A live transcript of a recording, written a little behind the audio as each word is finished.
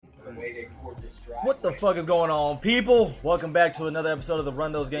What the fuck is going on, people? Welcome back to another episode of the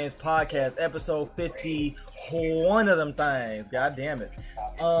Run Those Games podcast, episode 51 of them things. God damn it.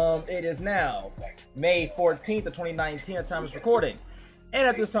 It is now May 14th of 2019 at time of recording. And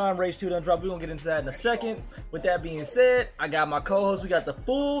at this time, Rage 2 done dropped. We're going to get into that in a second. With that being said, I got my co-host. We got the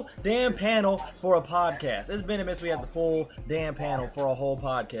full damn panel for a podcast. It's been a minute we have the full damn panel for a whole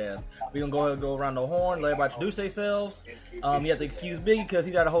podcast. We're going to go ahead and go around the horn, let everybody introduce themselves. You have to excuse Biggie because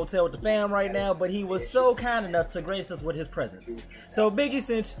he's at a hotel with the fam right now, but he was so kind enough to grace us with his presence. So, Biggie,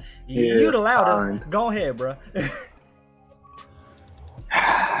 since you'd allowed us, go ahead, bro.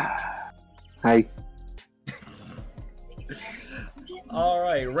 Hi. All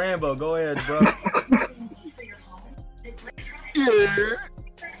right, Rambo, go ahead, bro. Yeah.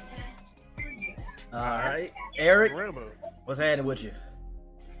 All right, Eric, Rambo. what's happening with you?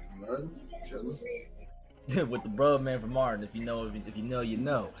 Nothing. Chilling. With the bro man from Martin, if you know, you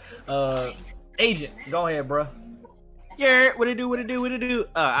know. Agent, go ahead, bro. Yeah, what it do?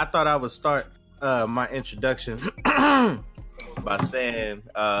 I thought I would start my introduction by saying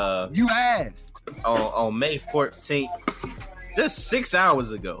You asked. on May 14th, just 6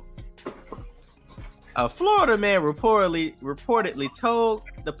 hours ago, a Florida man reportedly told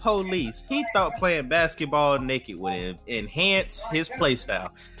the police he thought playing basketball naked would enhance his play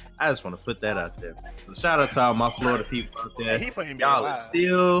style. I just want to put that out there. So shout out to all my Florida people out there. Y'all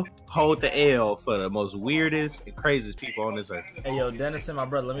still hold the L for the most weirdest and craziest people on this earth. Hey, yo, Dennison, my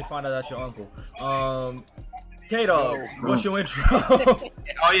brother. Let me find out that's your uncle. K-Dog, what's your intro?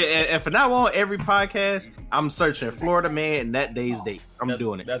 Oh yeah, and from now on, every podcast, I'm searching Florida man and that day's date. I'm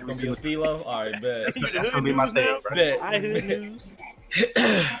doing it. That's gonna be a stilo. All right, bet. That's gonna be my thing, bro. Bet. I heard news.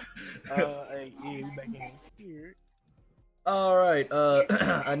 Yeah, we back in here. All right,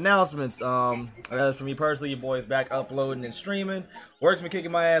 announcements. As for me personally, your boy's back uploading and streaming. Work's been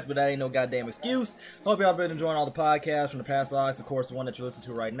kicking my ass, but that ain't no goddamn excuse. Hope y'all been enjoying all the podcasts from the past logs, of course, the one that you listen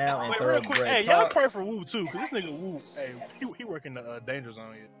to right now. And Real quick, hey, y'all Talks. pray for Woo too, cause this nigga Woo, hey, he working the danger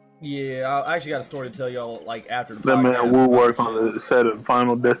zone here. Yeah, I actually got a story to tell y'all like after the That podcast. man will work on the set of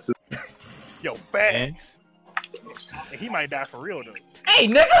Final Destiny. Yo, facts. And he might die for real though. Hey,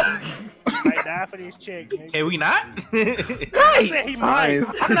 nigga! He might die for this check. Nigga. Can we not? I said he might.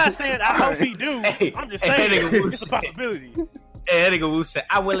 Nice. I'm not saying I hope he do. Hey, I'm just hey, saying that nigga Woo it's a possibility. Hey, that nigga Woo said,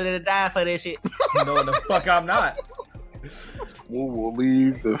 "I'm willing to die for this shit." No, the fuck I'm not. Will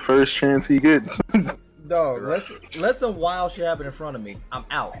leave the first chance he gets. Dog, let some wild shit happen in front of me. I'm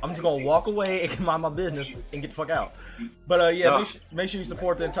out. I'm just gonna walk away and mind my business and get the fuck out. But yeah, No. make sure you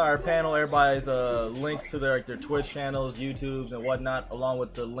support the entire panel. Everybody's links to their Twitch channels, YouTubes, and whatnot, along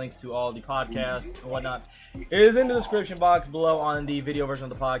with the links to all the podcasts and whatnot, is in the description box below on the video version of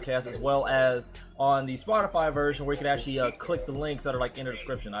the podcast, as well as on the Spotify version, where you can actually click the links that are like in the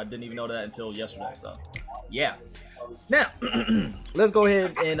description. I didn't even know that until yesterday. So yeah. Now, let's go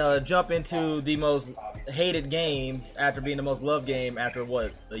ahead and jump into the most hated game after being the most loved game after,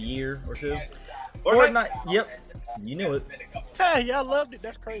 what, a year or two? Fortnite. Yep. You knew it. Hey, y'all loved it.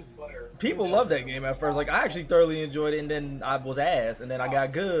 That's crazy. People loved that game at first. Like, I actually thoroughly enjoyed it, and then I was ass, and then I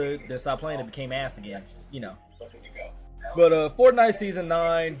got good, then stopped playing, it became ass again. You know. But Fortnite Season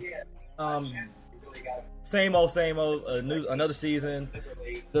 9, same old, another season.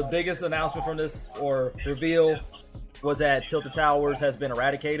 The biggest announcement from this, or reveal, was that Tilted Towers has been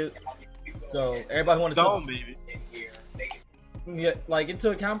eradicated. So everybody wanted Don't, to. baby. Yeah, like it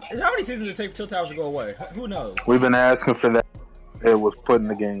took how many seasons did it take for Tilted Towers to go away? Who knows? We've been asking for that. It was put in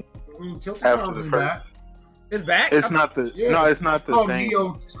the game. Tilted After Towers the is first- back. It's back. It's not the Yeah. no. It's not the Oh, same.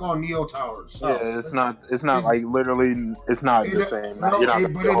 Neo. It's called Neo Towers. Yeah, it's not. It's not like literally. It's not the same. No, You're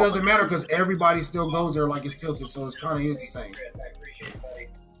not but it doesn't matter because everybody still goes there like it's Tilted, so it's kind of is the same.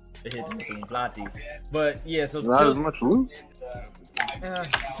 They hit them with the Blatis. But yeah, so Not as much loot.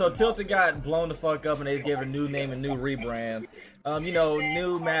 So Tilted got blown the fuck up, and they just gave it a new name and new rebrand.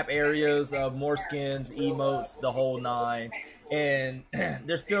 New map areas, more skins, emotes, the whole nine. And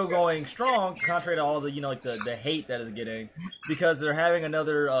they're still going strong, contrary to all the, the hate that is getting, because they're having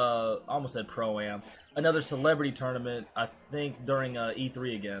another, I almost said Pro-Am, another celebrity tournament, I think, during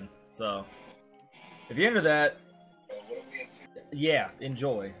E3 again. So, if you're into that, yeah,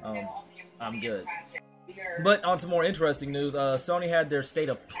 enjoy. I'm good. But on to more interesting news, Sony had their state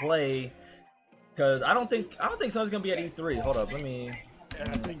of play, because I don't think Sony's gonna be at E3. Hold up, let me. Yeah,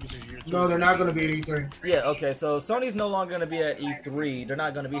 I think this is year 2. No, they're not going to be at E3. Yeah, okay, so Sony's no longer going to be at E3. They're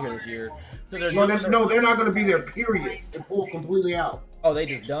not going to be here this year. So they're No, doing they're not going to be there, period. They're pulled completely out. Oh, they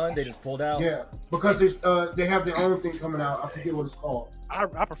just done? They just pulled out? Yeah, because it's they have their own thing coming out. I forget what it's called. I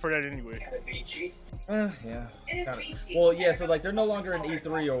prefer that anyway. Yeah. Well, yeah, so like they're no longer in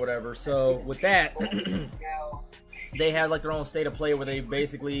E3 or whatever. So with that, they have like their own state of play where they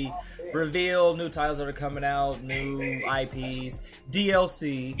basically reveal new titles that are coming out, new IPs,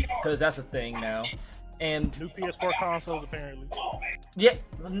 DLC, because that's a thing now. And New PS4 consoles apparently. yeah,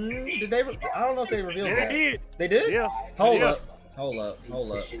 did they? I don't know if they revealed Yeah, that. they did. They did? Yeah. Hold Yeah. up. Hold up.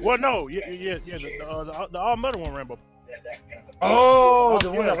 Well, no. Yeah. The all metal one, Rambo. Oh,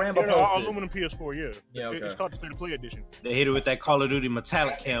 the one that Rambo the posted. aluminum PS4. Yeah. Yeah, okay. It's called the State of Play edition. They hit it with that Call of Duty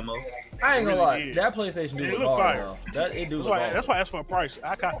metallic camo. I ain't gonna Really lie, did. that PlayStation do It look look hard fire. though. That it do That's look why. hard. That's why I asked for a price.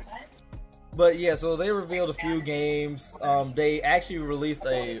 I copied. But yeah, so they revealed a few games. They actually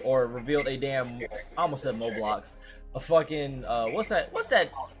revealed a damn, I almost said Moblox, a fucking what's that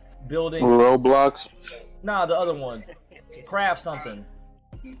building? Roblox. Nah, the other one, Craft something.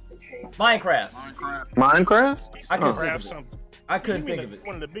 Minecraft. Minecraft? I couldn't think Grab of it. something. I couldn't You think mean of it.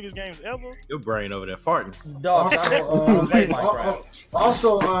 one of the biggest games ever. Your brain over there farting. Dog, I don't play Also, Minecraft.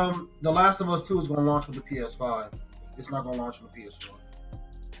 also, The Last of Us 2 is going to launch with the PS5. It's not going to launch with the PS4.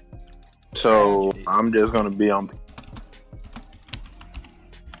 So I'm just gonna be on.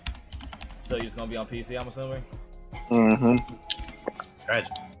 So you're just gonna be on PC, I'm assuming. Mm-hmm.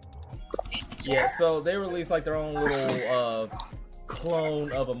 Tragic. Yeah, so they released like their own little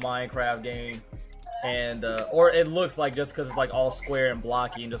clone of a Minecraft game, and or it looks like just because it's like all square and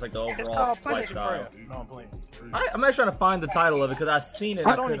blocky and just like the It's overall called play PlayStation style. Craft. No, I'm playing. I'm actually trying to find the title of it because I seen it.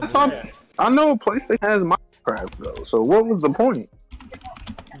 And I couldn't I remember. I know PlayStation has Minecraft though. So what was the point?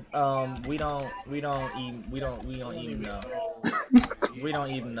 We don't even know. We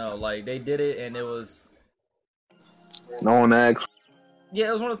don't even know. Like they did it and it was. No one asked. Yeah,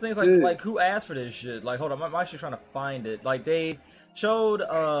 it was one of the things Yeah. like who asked for this shit? Like, hold on, I'm actually trying to find it. Like, they showed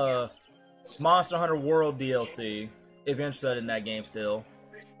Monster Hunter World DLC. If you're interested in that game still,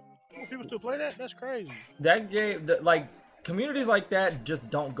 People still play that? That's crazy. that game, like communities like that, just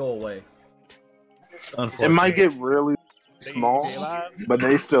don't go away. It might get really They small, alive? but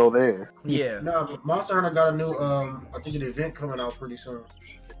they still there. Yeah, No, but Monster Hunter got a new, I think an event coming out pretty soon.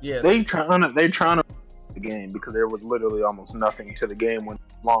 yes. They trying to the game because there was literally almost nothing to the game when it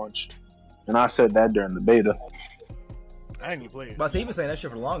launched, and I said that during the beta. I ain't even play it. But he been saying that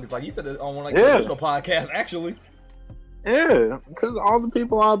shit for the longest. Like you said it on one Yeah. the original podcast, actually. Yeah, because all the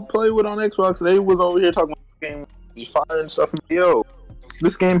people I play with on Xbox, they was over here talking about the game was fire and stuff. Yo,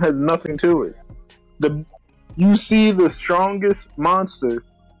 this game has nothing to it. You see the strongest monster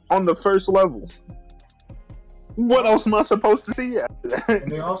on the first level. What else am I supposed to see after that?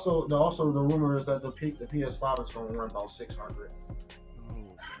 And they also the rumor is that the PS5 is going to run about 600.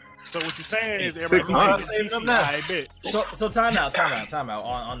 So what you're saying is Six everybody months. playing Saving PC, up now. I bet. So time out.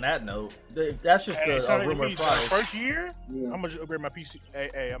 On that note, that's just Hey, a so rumored the price. First year, Yeah. I'm gonna upgrade my PC.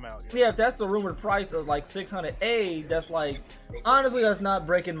 Hey, I'm out. Yeah, if that's the rumored price of like 600, that's like honestly that's not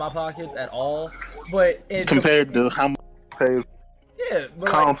breaking my pockets at all. But it Compared to how much I paid yeah, but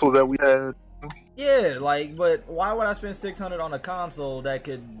like, console that we had. yeah, like but why would I spend 600 on a console that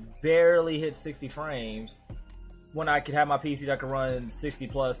could barely hit 60 frames when I could have my PC that could run 60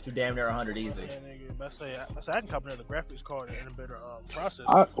 plus to damn near 100 easy? Yeah, nigga, I can cop another graphics card and a better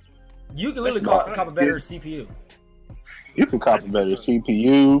processor. You can literally That's cop a better CPU. You can copy better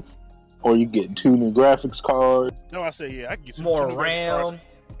CPU, or you get 2 new graphics cards. No, I say yeah, I can get some More two graphics cards RAM.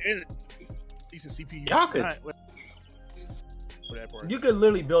 and decent CPU. Y'all could- For that part. You could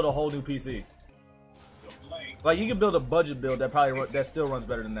literally build a whole new PC. Like you could build a budget build that that still runs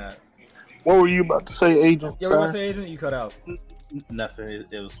better than that. What were you about to say, Agent? Yeah, what Sir? I say, Agent? You cut out. Nothing.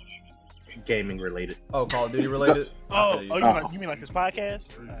 It was gaming related. Oh, Call of Duty related. I feel you. You mean like this podcast?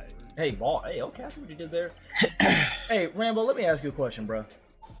 Alright. Hey, ball. Hey, okay, I see what you did there. Hey, Rambo, let me ask you a question, bro.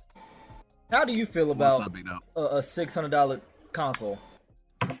 How do you feel What's about up, big dog? a $600 console?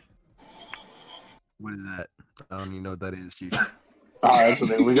 What is that? I don't even know what that is, Chief. Alright, so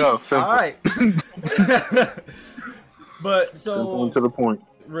there we go. Simple. All right. But Simple and so to the point.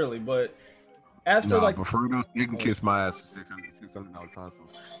 really, but as for Nah, like, but for real, you can kiss my ass for $600 console.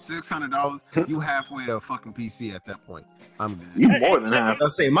 $600, you halfway to a fucking PC at that point. I'm good. You more than half. I'll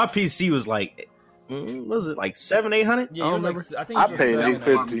say my PC was like, was it like 700-800? yeah, I it don't was remember. like, I think I it was paid just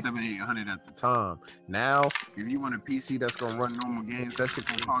 $850. 700 at the time. Now, if you want a PC that's gonna run normal games, that shit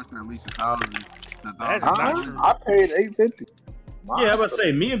gonna cost you at least $1,000. That's not true. I paid $850. Yeah, I'm about to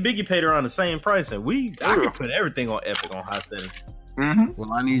say, me and Biggie paid around the same price, and I could put everything on Epic on high settings. Mm-hmm.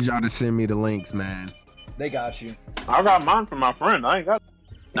 Well, I need y'all to send me the links, man. They got you. I got mine from my friend. I ain't got.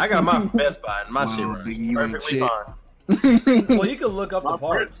 I got mine from Best Buy, and my Well, shit runs Biggie, you ain't perfectly shit. fine. Well, you could look up the My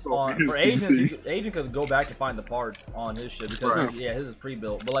parts friend on told for me. agents. Agent could go back and find the parts on his shit because Right. his is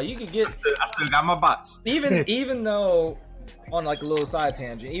pre-built. But like you could I get still got my box. even though on like a little side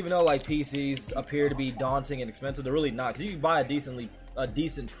tangent, even though like PCs appear to be daunting and expensive, they're really not because you can buy a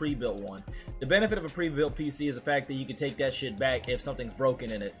decent pre-built one. The benefit of a pre-built PC is the fact that you can take that shit back if something's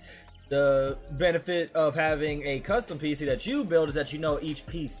broken in it. The benefit of having a custom PC that you build is that you know each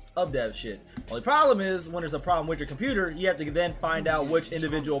piece of that shit. Only problem is when there's a problem with your computer, you have to then find out which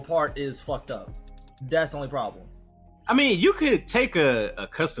individual part is fucked up. That's the only problem. I mean, you could take a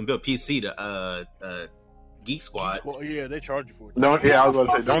custom built PC to Geek Squad. Well, yeah, they charge you for it. I was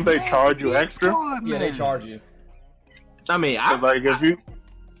gonna say, don't they charge you extra? Yeah, they charge you. I mean, Like if you,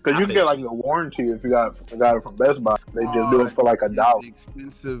 because you can get like a warranty if you got it from Best Buy. They just do it for like $1.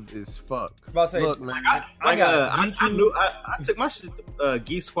 Expensive as fuck. About to say, Look, man. I got YouTube. I took my shit to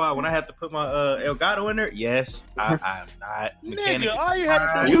Geek Squad when I had to put my Elgato in there. Yes, I'm not mechanic. Nigga, all you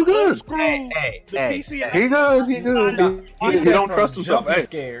had to do You was good. unscrew Hey, the PC out. He good. He He He said don't from trust himself. jump, he's Hey,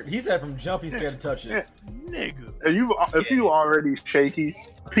 scared. He said from jump, he's scared to touch it. Nigga. if you already shaky,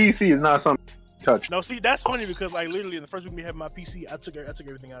 PC is not something to touch. No, see, that's funny because like literally in the first week we had my PC, I took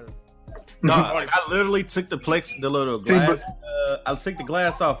everything out of it. No, like I literally took the little glass. I took the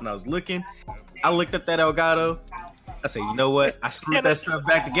glass off and I was looking. I looked at that Elgato. I said, you know what? I screwed that stuff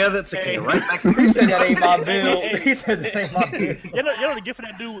back together, took it right back to He said that ain't my build. He said that ain't my build. You know the gift of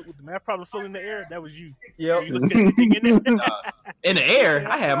that dude with the math problem still in the air? That was you. Yep. You looked at the thing in there. in the air.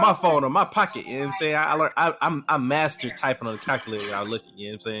 I had my phone in my pocket. You know what I'm saying? I learned. I mastered typing on the calculator. I was looking. You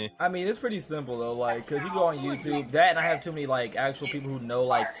know what I'm saying? I mean, it's pretty simple though, like, cause you go on YouTube, that and I have too many like actual people who know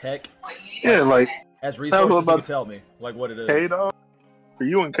like tech Yeah, like as resources about- to tell me like what it is. K Dog. For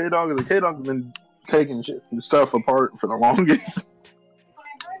you and K Dog, K Dog's been taking shit and stuff apart for the longest.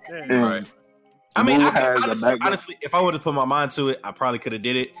 Yeah. And Right. I mean, Blue I has think, a background. honestly, if I would have put my mind to it, I probably could have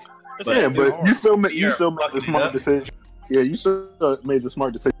did it. That's Yeah, what but hard. you still made You're the fucking smart it up. decision. Yeah, you still made the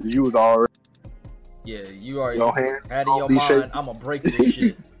smart decision. You was already Yeah, you already your hand. had in your be mind, shaky. I'm gonna break this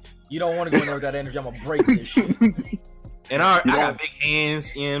shit. You don't want to go in there with that energy, I'm gonna break this shit. And I You got don't- big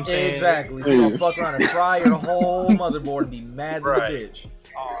hands. You know what I'm saying? Exactly. So you're gonna fuck around and fry your whole motherboard and be mad Right. at the bitch.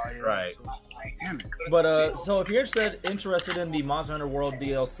 Oh, yeah. Right. But so if you're interested in the Monster Hunter World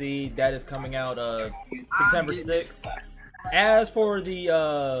DLC, that is coming out September 6th. As for the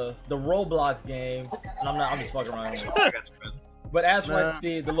Roblox game, and I'm just fucking around. I got you, brother. But as for like,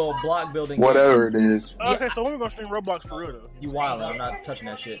 the little block building Whatever it is. Okay, so when we gonna stream Roblox for real though? game, you wildin', I'm not touching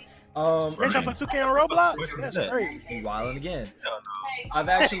that shit. Man, y'all play 2K on Roblox? Which one is That's that? crazy. You wildin' again. Hell I've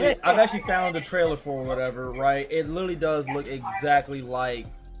actually found the trailer for whatever, right? It literally does look exactly like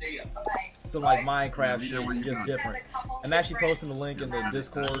some like Minecraft shit, just different. I'm actually posting the link in the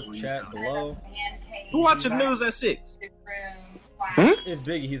Discord chat below. Who watching news at 6? It's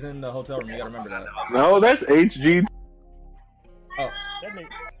Biggie, he's in the hotel room, you gotta remember that. No, that's HG. That nigga.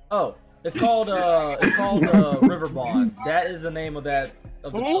 Oh, it's called River Bond. That is the name of that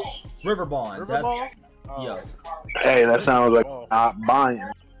of the Who? River Bond. That's Riverball? Oh. yeah. Hey, that sounds like Oh. not buying.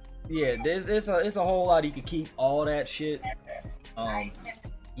 Yeah, it's a whole lot. You can keep all that shit.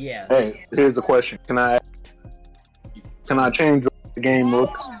 Yeah. Hey, here's the question: Can I change the game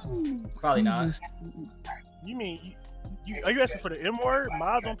looks? Probably not. You mean are you asking for the M word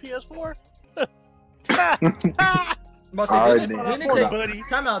mods on PS4? But Alright, didn't it Fallout 4, take buddy.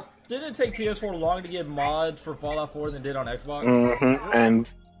 time out? Didn't it take PS4 longer to get mods for Fallout 4 than it did on Xbox? Mm-hmm. And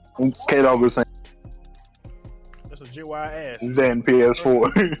K Dog was saying That's a JY ass. then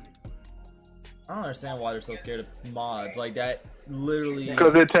PS4 I don't understand why they're so scared of mods like that. Literally,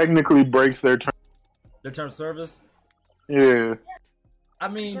 because it technically breaks their turn. their term of service. Yeah. I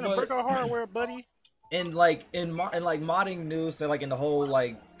mean, You're gonna but break our hardware, buddy. in modding news, that like in the whole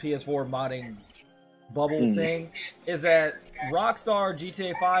like PS4 modding bubble thing, is that Rockstar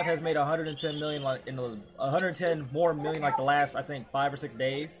GTA 5 has made 110 million like in the 110 more million like the last I think 5 or 6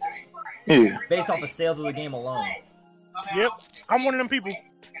 days Yeah. based off of sales of the game alone. Yep, I'm one of them people.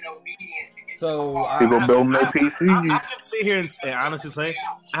 So People building their I PC. can sit here and honestly say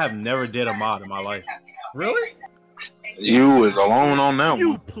I have never did a mod in my life. really, You was alone on that You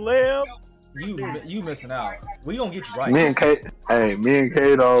one. pleb. you missing out. We gonna get you right. Me and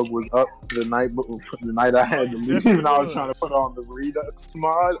K Dog was up the night I had to leave, and I was trying to put on the Redux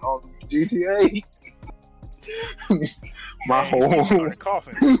mod on GTA. My Hey, he whole started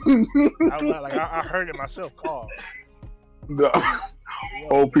coughing. I was like I heard it myself cough. the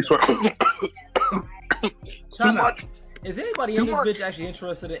whole piece was Time out. Is anybody Too in this much. bitch actually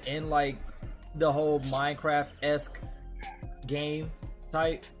interested in like the whole Minecraft-esque game?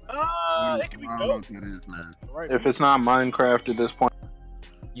 type. It could be I don't know dope. what that is, man. Right. If it's not Minecraft at this point,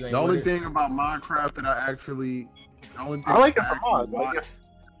 You ain't The only with it? thing about Minecraft that I actually, the only thing I like it I for actually mods. Like watch if,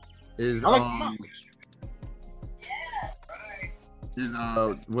 is I like the mods.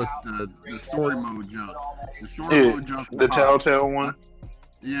 What's the story mode jump? The story Yeah, mode jump. was the hot. Telltale one.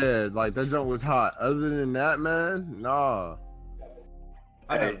 Yeah, like that jump was hot. Other than that, man, nah.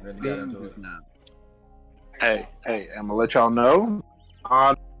 I Hey, never really got into It's it. not. Hey, I'm gonna let y'all know.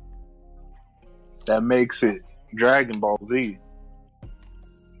 That makes it Dragon Ball Z.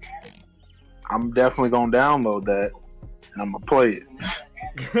 I'm definitely gonna download that and I'm gonna play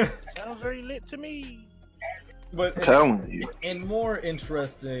it. Sounds very lit to me. But I'm telling you. in more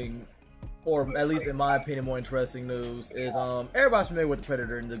interesting, or at least in my opinion, more interesting news is everybody's familiar with the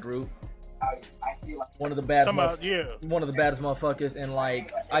Predator in the group. One of the baddest, one of the baddest motherfuckers, and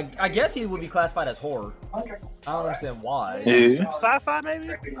like I guess he would be classified as horror. I don't understand why. Yeah. Sci-fi maybe?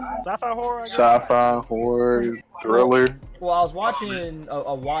 Sci-fi horror. I guess? Sci-fi, horror, thriller. Well, I was watching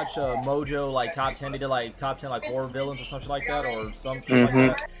a watch Mojo like top 10. They did like top 10 like horror villains or something like that, or some shit like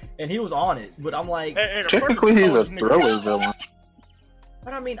that. And he was on it, but I'm like, Hey, the Technically, Predator he's a nigga. thriller villain.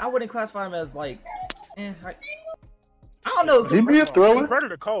 but I mean, I wouldn't classify him as like, I don't know. He be a thriller?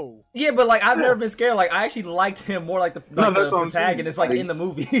 Predator cold. Yeah, but like I've never been scared. Like I actually liked him more like the, No, like, that's the what I'm saying. protagonist, like Like- in the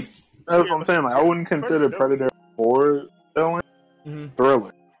movies. That's what I'm saying. Like, I wouldn't consider Predator horror villain. Mhm.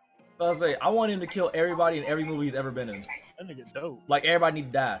 Thriller. So I was like, I want him to kill everybody in every movie he's ever been in. That nigga dope. Like everybody need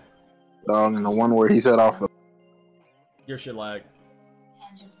to die. Dog, and the one where he set off the. Your shit like.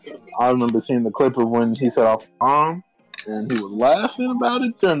 I remember seeing the clip of when he set off the bomb, and he was laughing about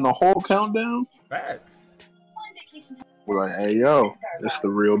it during the whole countdown. Facts. We're like, hey, yo, it's the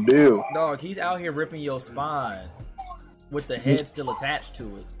real deal. Dog, he's out here ripping your spine with the head still attached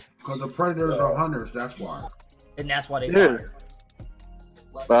to it. Because the predators are hunters, that's why. And that's why they Yeah. fired.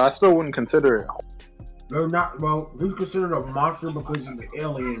 But I still wouldn't consider it. They're not, well, he's considered a monster because he's an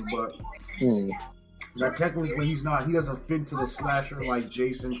alien, but that technically he's not. He doesn't fit into the slasher like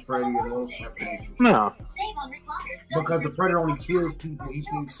Jason, Freddy, and those type of creatures. No. Because the predator only kills people he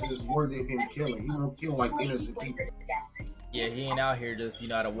thinks is worthy of him killing. He won't kill like innocent people. Yeah, he ain't out here just,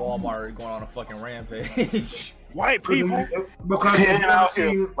 at a Walmart going on a fucking rampage. White people. Because Yeah, if you out ever seen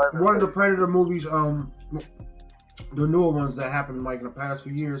here. one of the Predator movies, the newer ones that happened like in the past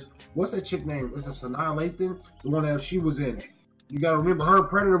few years. What's that chick name? Is it Sanaa Lathan? The one that she was in. You gotta remember, her and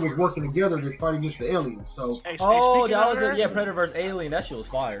Predator was working together to fight against the aliens. So, Oh, speaking that of was her, it. Yeah, Predator vs. Alien. That shit was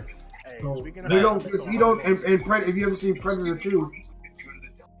fire. Hey, so speaking of he her, don't. He don't. And Predator. If you ever seen Predator 2,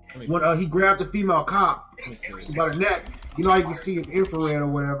 Let me, when he grabbed the female cop let me see. by the neck, you know how you can see an infrared or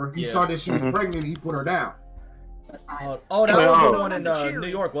whatever. He Yeah. saw that she was Mhm. pregnant. He put her down. Oh, that was Oh. the one in New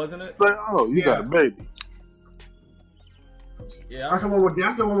York, wasn't it? But, oh, you got a baby. Yeah. That's the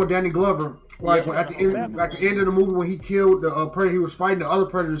one with Danny Glover. Like Yeah. at the end of the movie when he killed the predator he was fighting, the other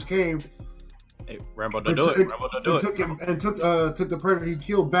predators came Hey, Rambo, don't do it. Rambo, don't do and it. took him and took the predator he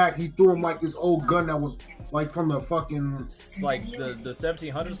killed back. He threw him like this old gun that was like from the fucking. It's like the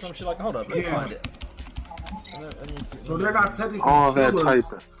 1700s, some shit like. Hold up, let me Yeah. find it. Let me see. So they're not technically All that killers.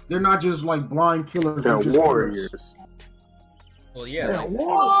 type of. They're not just like blind killers. They're just warriors. killers. Well, yeah. They're Like,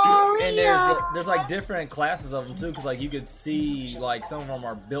 warriors. and there's like different classes of them too, because like you could see like some of them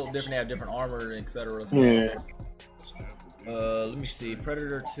are built different, they have different armor, etc. So, Yeah. let me see.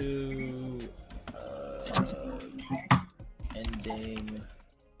 Predator 2, ending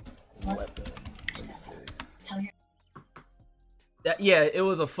weapon. Let me see. Yeah, it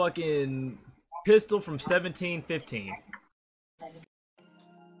was a fucking pistol from 1715.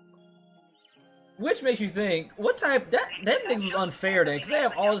 Which makes you think, what type that niggas was unfair then, because they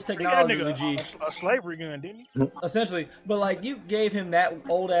have all this He got technology, that G, nigga a slavery gun, didn't he? essentially. But like, you gave him that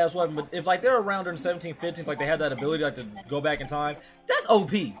old ass weapon. But if like they're around during 1715, like they had that ability like to go back in time, that's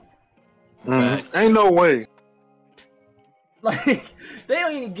OP. Ain't no way. Like they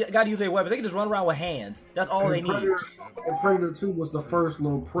don't even got to use their weapons; they can just run around with hands. That's all they need. Predator 2 was the first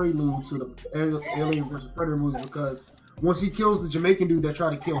little prelude to the Alien vs Predator movies because once he kills the Jamaican dude that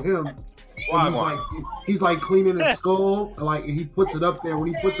tried to kill him, and he's like cleaning his skull, and like he puts it up there.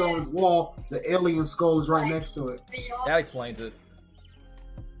 When he puts it on his wall, the alien skull is right next to it. That explains it.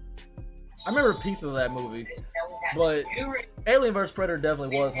 I remember pieces of that movie, but Alien vs Predator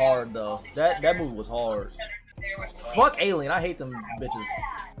definitely was hard though. That movie was hard. Fuck Alien, I hate them bitches.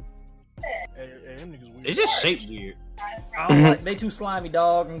 Hey, them niggas weird. It's just shaped weird. I don't like, they too slimy,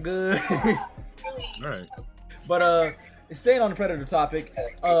 dog. I'm good. Right. But staying on the Predator topic,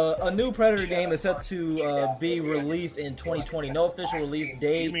 a new Predator game is set to be released in 2020. No official release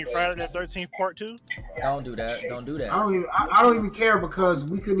date. You mean Friday the 13th Part 2? Don't do that. Don't do that. I don't even care because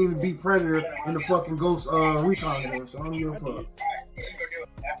we couldn't even beat Predator in the fucking Ghost Recon game, so I don't give a fuck.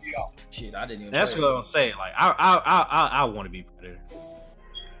 Shit, I didn't even. That's play what it. I'm saying. Like, I want to be Predator.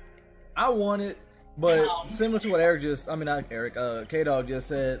 I want it, but similar to what K-Dog just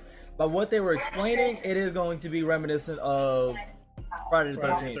said, by what they were explaining, it is going to be reminiscent of Friday the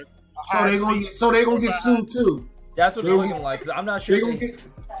 13th. So they gonna get sued too. That's what it's looking like. 'Cause I'm not sure. They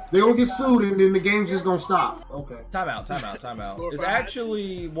gonna get sued and then the game's just gonna stop. Okay. Time out. It's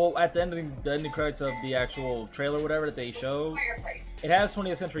actually, well, at the end of the ending credits of the actual trailer, whatever that they showed, it has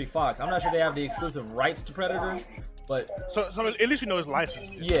 20th Century Fox. I'm not sure they have the exclusive rights to Predator, but So at least you know it's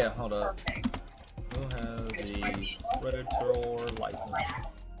licensed. yeah, hold up. Who has the Predator license?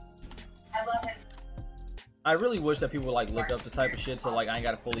 I really wish that people would like look up this type of shit so like I ain't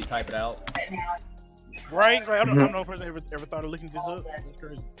gotta fully type it out. Right? Like, I don't know if a person ever thought of looking this up. That's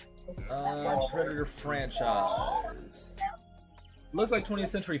crazy. Predator franchise. Looks like 20th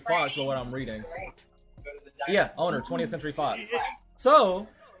Century Fox, but what I'm reading. Yeah, owner, 20th Century Fox. So,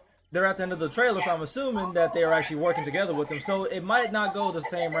 they're at the end of the trailer, so I'm assuming that they are actually working together with them. So, it might not go the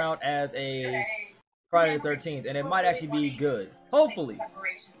same route as a Friday the 13th, and it might actually be good. Hopefully.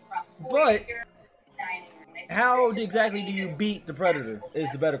 But, how exactly do you beat the Predator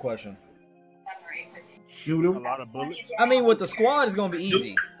is the better question. Shoot A him. lot of bullets. I mean, with the squad, it's gonna be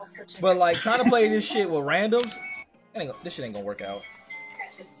easy. But, like, trying to play this shit with randoms, this shit ain't gonna work out.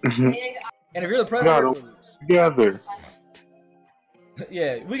 And if you're the Predator, Got 'em together.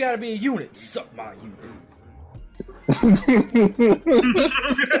 yeah, we gotta be a unit. Suck my unit.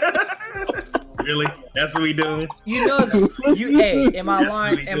 Really? That's what we doing? You know, am I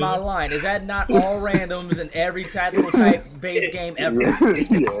lying? Am I lying? Is that not all randoms in every tactical type base game ever?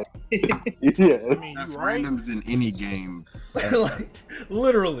 Yeah. Yes. That's Right? randoms in any game. Like,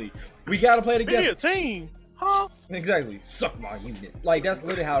 literally, we gotta play Be together. a team. Huh? Exactly. Suck my unit. Like, that's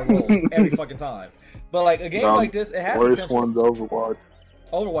literally how it rolls every fucking time. But like a game like this, it has Worst potential. one's Overwatch.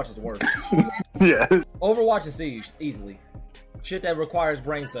 Overwatch is the worst. Yeah. Overwatch is Siege easily. Shit that requires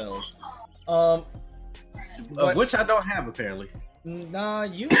brain cells. Of But- which I don't have, apparently. Nah,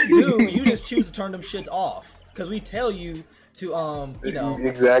 you do. You just choose to turn them shits off because we tell you to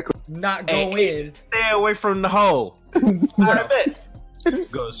Exactly. not go in. Stay away from the hole. I bet.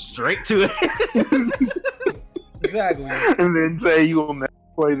 Go straight to it. Exactly. And then say you will never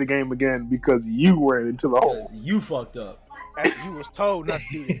play the game again because you ran into the hole. Because you fucked up. Hey, you was told not to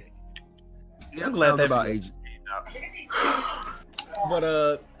do that. Yeah, I'm glad Sounds that about Agent. But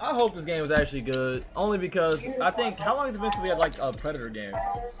I hope this game is actually good. Only because I think how long has it been since we had like a Predator game? I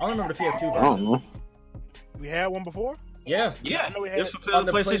don't remember the PS2 I version. don't know. We had one before. Yeah, Yeah, I know we had it's it. for on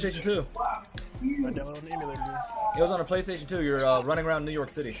the PlayStation. PlayStation 2. I downloaded on the emulator. Then. It was on the PlayStation 2. You're running around New York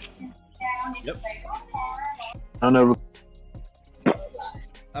City. Yep.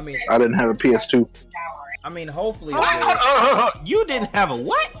 I mean, I didn't have a PS2. hopefully. It's good. You didn't have a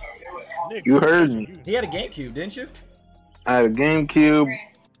what? Nigga, You heard me. He had a GameCube, didn't you? I had a GameCube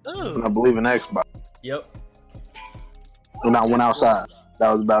Oh. and I believe an Xbox. Yep. When I went outside,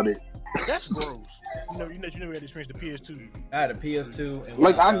 that was about it. That's gross. You never had to experience the PS2. I had a PS2. And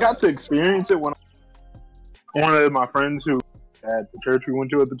Like I got to experience it when one of my friends who at the church we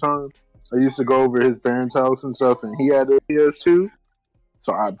went to at the time. I used to go over his parents' house and stuff, and he had a PS2,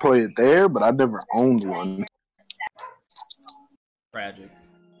 so I played it there. But I never owned one. Tragic.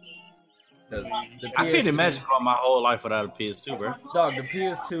 'Cause the I can't PS2 imagine going my whole life without a PS2, bro. Dog, the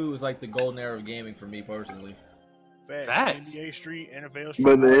PS2 is like the golden era of gaming for me personally. Facts. NBA Street, NFL Street.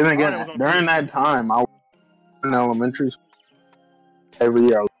 But then again, All that was on during that time, I was in elementary school. Every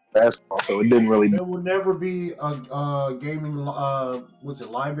year I was basketball, so it didn't really. There will never be a gaming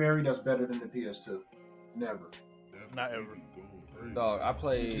library that's better than the PS2. Never. Not ever. Dog, I It's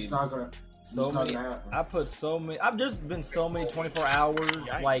played just not gonna. so it's not many. gonna happen. I put so many. I've just been so many 24 hour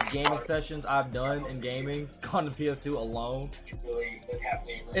like gaming sessions I've done in gaming on the PS2 alone,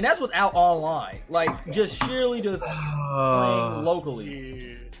 and that's without online. Like just sheerly just playing locally,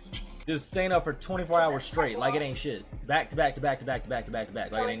 Yeah. just staying up for 24 hours straight. Like it ain't shit. Back to back to back to back to back to back to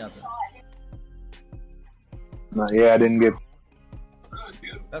back. Like it ain't nothing. No, yeah, I didn't get.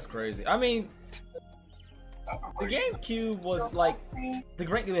 That's crazy. I mean, the GameCube was like the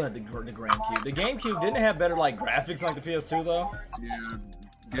GameCube. The GameCube didn't have better like graphics like the PS2 though.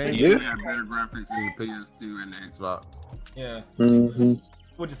 Yeah, games Yeah. have better graphics than the PS2 and the Xbox. Yeah, Mm-hmm.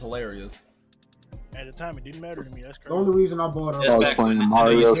 which is hilarious. At the time, it didn't matter to me. That's The crazy. only reason I bought That's I was back playing when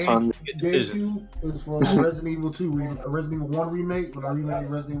Mario Nintendo Sunday. Good decisions. GameCube is for Resident Evil 2 Resident Evil 1 remake. When I remade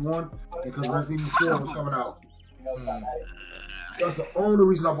Resident Evil 1, because Resident Evil 4 was coming out. That's the only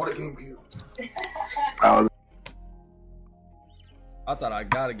reason I bought a GameCube. I thought I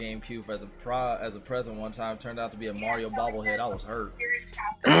got a GameCube as a present one time. Turned out to be a Mario bobblehead. I was hurt.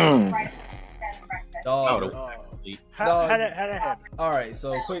 Dog. How that happen? All right,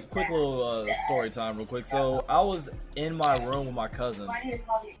 so quick little story time, real quick. So I was in my room with my cousin,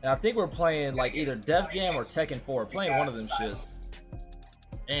 and I think we're playing like either Def Jam or Tekken 4, playing one of them shits.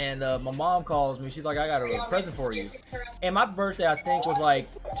 And my mom calls me. She's like, "I got a present for you." And my birthday, I think, was like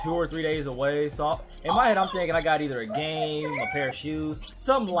 2 or 3 days away. So in my head, I'm thinking I got either a game, a pair of shoes,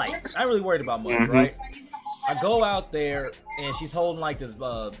 something light. I ain't really worried about much, right? I go out there and she's holding like this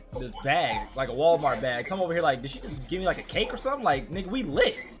bag, like a Walmart bag. So I'm over here like, did she just give me like a cake or something? Like, nigga, we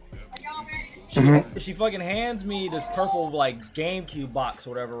lit. She fucking hands me this purple like GameCube box or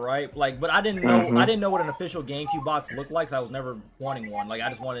whatever, right? Like, but I didn't know what an official GameCube box looked like, so I was never wanting one. Like, I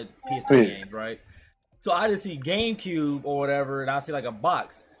just wanted PS2 games, right? So I just see GameCube or whatever, and I see like a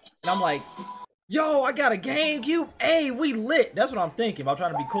box, and I'm like, yo, I got a GameCube. Hey, we lit. That's what I'm thinking. I'm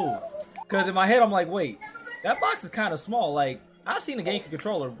trying to be cool, because in my head I'm like, wait, that box is kind of small. Like, I've seen a GameCube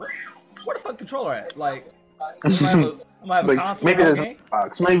controller. Where the fuck controller at? Like, I'm gonna have a console. Maybe there's game? a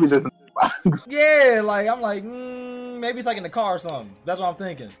box. Maybe there's a box. Yeah, like I'm like, maybe it's like in the car or something. That's what I'm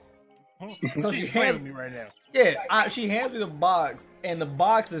thinking. So she playing hands with me right now. Yeah, she hands me the box, and the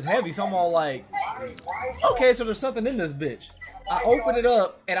box is heavy. So I'm all like, okay, so there's something in this bitch. I open it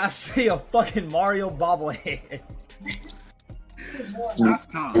up, and I see a fucking Mario bobblehead. That's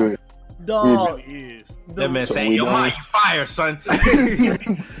tough. Dog. It is. That man saying, "Yo, ma, you fire, son."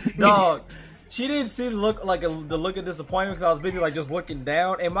 Dog. She didn't see the look like the look of disappointment because I was busy like just looking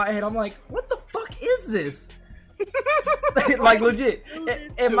down. In my head, I'm like, what the fuck is this? Like legit.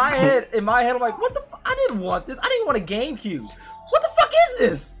 In my head, I'm like, what the? I didn't want this. I didn't want a GameCube. What the fuck is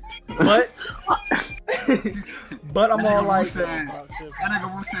this? But I'm all like, that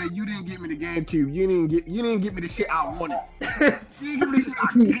nigga Wu said, you didn't get me the GameCube. You didn't get me the shit I wanted. You didn't give me the shit I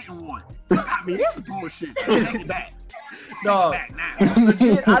didn't want. You got me this bullshit. Take it back. dog. Take it back now.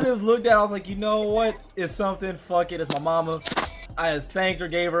 Legit, I just looked at it, I was like, you know what? It's something. Fuck it. It's my mama. I just thanked her,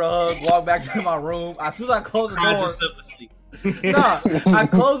 gave her a hug, walked back to my room. As soon as I closed the Cried door, yourself to sleep. I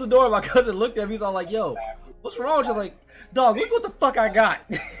closed the door. My cousin looked at me. He's all like, yo, what's wrong? She's like, dog, look what the fuck I got.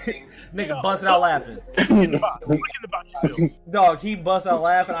 Nigga busted out laughing. Forget about yourself. Dog, he bust out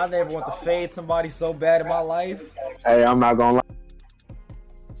laughing. I never want to fade somebody so bad in my life. Hey, I'm not gonna lie.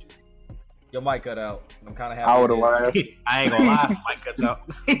 Your mic cut out. I'm kind of happy. I would have you did. laughed. I ain't gonna lie, Mike cuts out.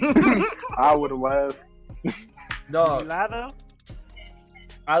 I would have laughed. You Dog, lie though?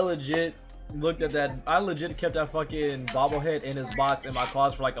 I legit looked at that. I legit kept that fucking bobblehead in his box in my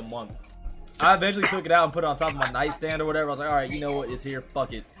closet for like a month. I eventually took it out and put it on top of my nightstand or whatever. I was like, all right, you know what? It's here.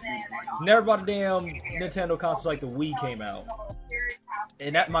 Fuck it. Never bought a damn Nintendo console like the Wii came out.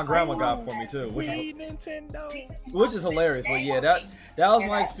 And that my grandma got for me too, which is hilarious. But yeah, that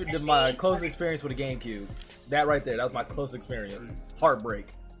was my close experience with a GameCube. That right there, that was my close experience.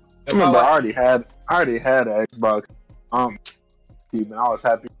 Heartbreak. I remember I already had an Xbox. And I was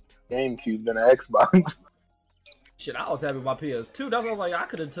happy with GameCube than an Xbox. Shit, I was happy with my PS2. That's what I was like, I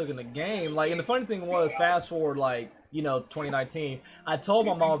could have taken the game. Like, and the funny thing was, fast forward, like, 2019, I told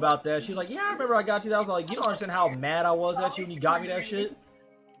my mom about that. She's like, yeah, I remember I got you that. I was like, you don't understand how mad I was at you when you got me that shit?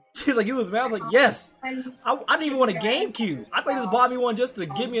 She's like, you was mad? I was like, yes. I didn't even want a GameCube. I thought you just bought me one just to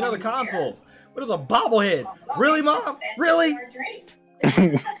give me another console. But it's a bobblehead. Really, Mom? Really?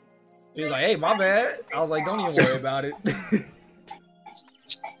 He was like, hey, my bad. I was like, don't even worry about it.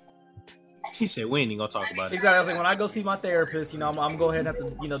 He said, we ain't even gonna talk about it. Exactly. I was like, when I go see my therapist, I'm gonna go ahead and have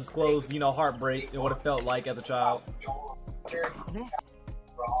to, disclose, heartbreak and what it felt like as a child.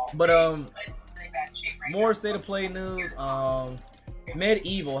 But more state of play news.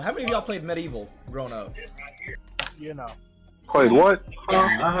 Medieval. How many of y'all played Medieval growing up? Played what?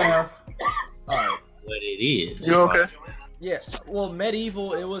 I have. All right. What it is. You okay? Yeah. Well,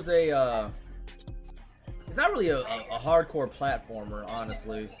 Medieval. It was a. It's not really a hardcore platformer,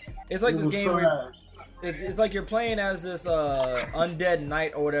 honestly. It's like this game where it's like you're playing as this undead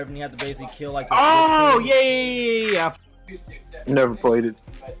knight or whatever, and you have to basically kill like. Oh yeah. Never played it.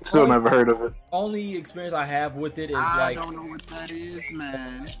 Still never heard of it. Only experience I have with it is I like. don't know what that is,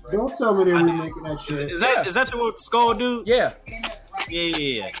 man. Don't tell me they're remaking that shit. Is that the one with the skull dude? Yeah.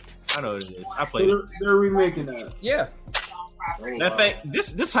 Yeah. I know what it is. I played it. They're remaking that. Yeah. In fact,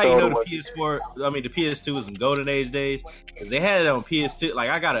 this how you know the PS4. I mean, the PS2 is in golden age days. Cause they had it on PS2.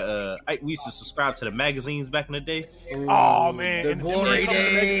 Like we used to subscribe to the magazines back in the day. Oh man, the glory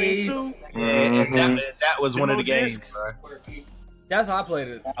days. And that was one of the games. Bro. That's how I played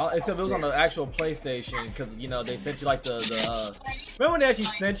it. Except it was on the actual PlayStation because they sent you like the remember when they actually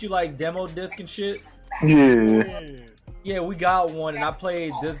sent you like demo disc and shit? Yeah. Yeah, we got one, and I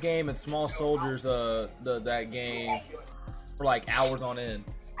played this game and Small Soldiers, that game, for like hours on end.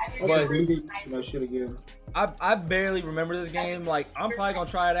 But that shit again. I barely remember this game. Like, I'm probably gonna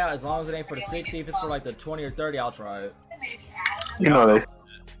try it out as long as it ain't for the 60. If it's for like the 20 or 30, I'll try it.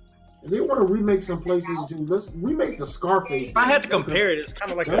 If they want to remake some PlayStation 2, let's remake the Scarface. If I had to compare it, it's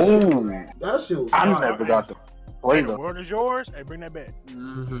kind of like that shit was I never got to play The them. world is yours. Hey, bring that back.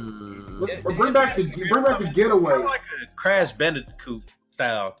 Bring back the Getaway. Kind of like a Crash Bandicoot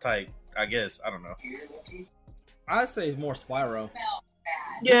style type, I guess. I don't know. I'd say it's more Spyro.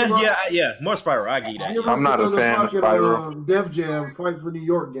 Yeah. More Spyro. I get that. I'm not a fan of Spyro. Def Jam Fight for New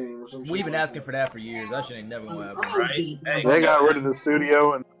York game or something. We've been asking for that for years. That shit ain't never gonna happen. Right? Hey, They got rid of the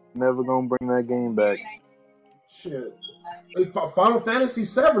studio and never gonna bring that game back. Shit. Hey, Final Fantasy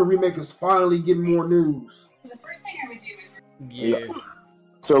VII remake is finally getting more news. The first thing I would do is Yeah.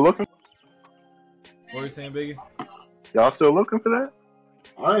 Still looking? What are you saying, Biggie? Y'all still looking for that?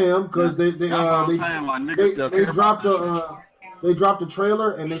 I am because they That's what I'm saying. Like, niggas still they care dropped about the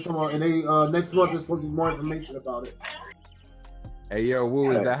trailer and next month there's supposed to be more information about it. Hey, yo,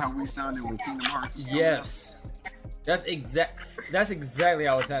 Woo, is that how we sounded with Kingdom Hearts? Yes. That's exactly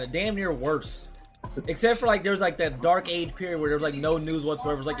how it sounded. Damn near worse. Except for like there was like that dark age period where there was like no news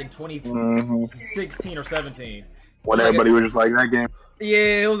whatsoever. It was like in 2016 or 17. When everybody was just like, that game.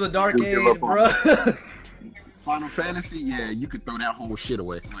 Yeah, it was a dark Just give age, up on bro. Final Fantasy, yeah, you could throw that whole shit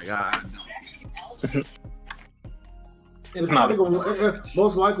away. Like, I don't. It's probably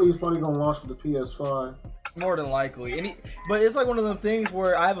most likely it's probably gonna launch for the PS5. More than likely. But it's like one of them things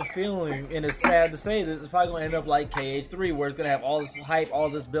where I have a feeling, and it's sad to say this, it's probably going to end up like KH3, where it's going to have all this hype, all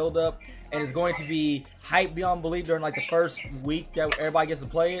this build up, and it's going to be hype beyond belief during like the first week that everybody gets to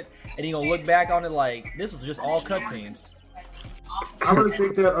play it, and you're going to look back on it like, this was just all cutscenes. I really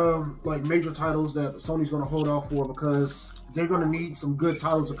think that like major titles that Sony's going to hold off for because they're going to need some good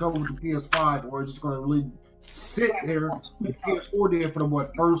titles to come with the PS5, or it's just going to really sit there like PS4 did for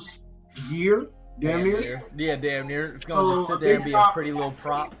the first year. Damn near. Yeah, damn near. It's gonna just sit there and be a pretty little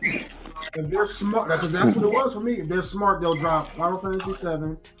prop. If they're smart, that's what it was for me. If they're smart, they'll drop Final Fantasy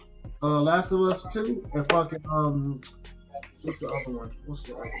VII, Last of Us 2, and fucking what's the other one?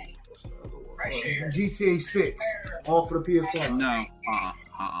 GTA 6, all for the PS5. No,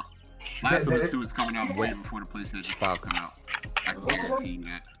 Last of Us 2 is coming out way before the PlayStation 5 come out. I can guarantee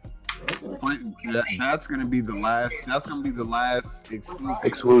that. That's gonna be the last. That's gonna be the last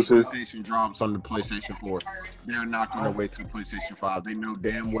exclusive PlayStation drops on the PlayStation 4. They're not gonna wait till PlayStation 5. They know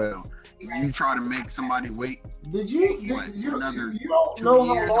damn well. You try to make somebody wait. You don't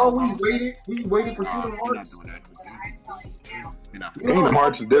know how long we waited? We waited for Kingdom Hearts. Kingdom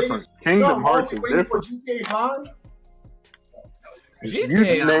Hearts is different. Kingdom Hearts is different. For GTA 5.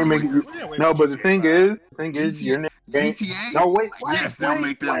 GTA. No, but the thing is, you're GTA. No, wait. Yes, they'll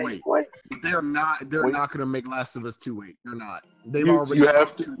make that wait. But they're not gonna make Last of Us 2 wait. They're not. They've already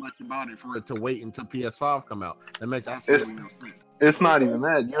talked too much about it for it to wait until PS5 come out. That makes absolutely no sense. It's not even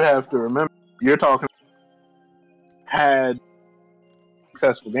that. You have to remember, you're talking had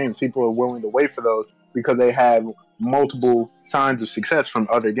successful games. People are willing to wait for those because they have multiple signs of success from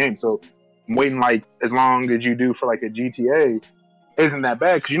other games. So waiting like as long as you do for like a GTA isn't that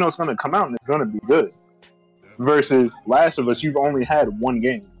bad because you know it's going to come out and it's going to be good. Versus Last of Us, you've only had one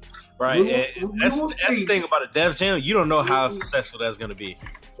game. Right. That's the thing about a dev channel. You don't know how successful that's going to be.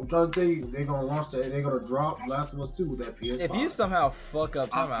 I'm trying to tell you, they're going to launch that. They're going to drop Last of Us 2 with that PS5. If you somehow fuck up,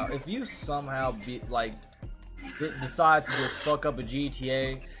 if you somehow decide to just fuck up a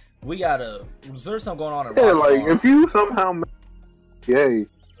GTA, there's something going on in Yeah, Rockstar. like if you somehow make GTA,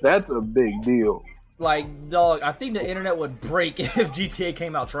 that's a big deal. Like, dog, I think the internet would break if GTA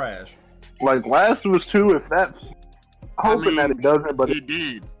came out trash. Like Last of Us 2, if that's hoping that it doesn't, but it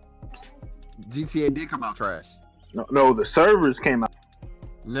did. GTA did come out trash. No, the servers came out.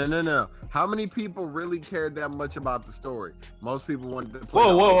 No. How many people really cared that much about the story? Most people wanted to play.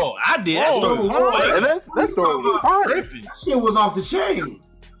 Whoa! I did. That story was fire. That shit was off the chain.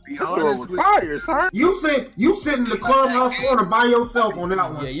 That story was fire, son. You sit in the clubhouse corner by yourself on that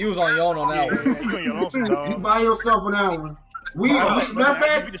one. Yeah, you was on your own on that one. You by yourself on that one. matter of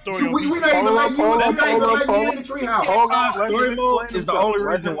fact, we not even let you in the treehouse. Story mode is the only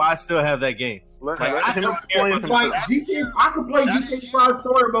reason why I still have that game. Let I him don't explain care. himself. Like GTA, I could play GTA 5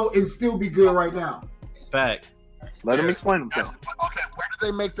 story mode and still be good right now. Facts. Let him explain himself. Okay, where did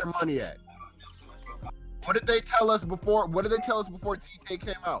they make their money at? What did they tell us before? What did they tell us before GTA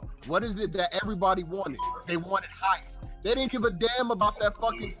came out? What is it that everybody wanted? They wanted heist. They didn't give a damn about that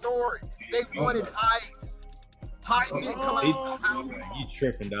fucking story. They wanted heist. Heist didn't come out. You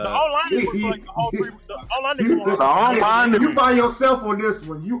tripping, The dog? online niggas like the whole three. The online niggas The want online, You by yourself on this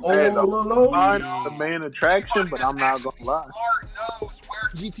one. You all alone. online is the main attraction, but I'm not gonna lie. Smart knows where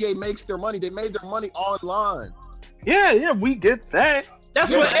GTA makes their money. They made their money online. Yeah, we get that.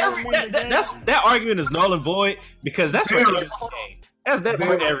 That's what that argument is null and void because that's what every game. That's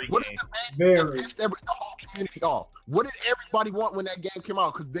what every What game. is the main thing that pissed the whole community off? What did everybody want when that game came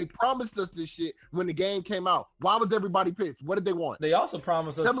out? Because they promised us this shit when the game came out. Why was everybody pissed? What did they want? They also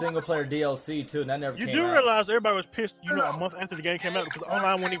promised us single player DLC too, and that never You came do out. realize everybody was pissed, a month after the game came out because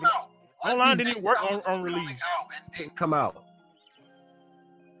online wasn't even online didn't even work on release. It didn't come out.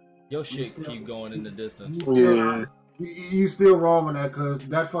 Your shit keep going in the distance. Yeah. You still wrong on that because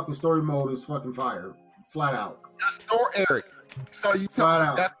that fucking story mode is fucking fire. Flat out. The story, Eric. So you tell me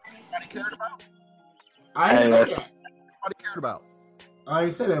that's what everybody cared about? I ain't say that. Everybody cared about. I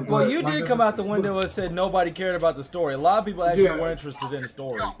ain't say that. Well, but you like did I come said- out the window and said nobody cared about the story. A lot of people actually were interested in the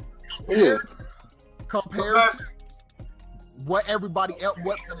story. Yeah. Compared to what everybody else,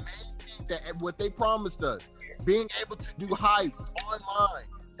 what the main thing that what they promised us, being able to do heists online.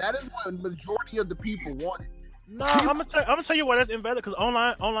 That is what the majority of the people wanted. No, I'm gonna tell you why that's invalid because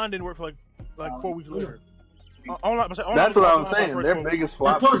online didn't work for like 4 weeks later. Online That's what I was online saying. first Their 4 weeks. biggest And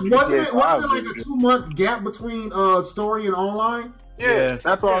flop. plus, wasn't it like a was 2-month gap between story and online? Yeah,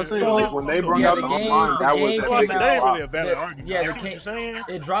 that's what I was saying. So- Like, when they brought Yeah, out the the game- online, the that game was came the Well, biggest that ain't flop. really a valid Yeah, argument. yeah, I they see what can't- you're saying.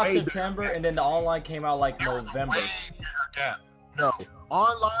 It dropped September, and then the online came out like November. No,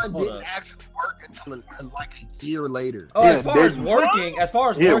 online Hold didn't up. actually work until like a year later. Oh, Yeah, as far as didn't. working,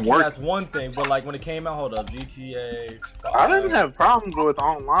 Yeah, working, work. that's one thing. But like when it came out, hold up, GTA. I didn't have problems with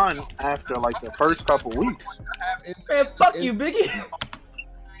online after like the first couple weeks. Man, fuck you, Biggie.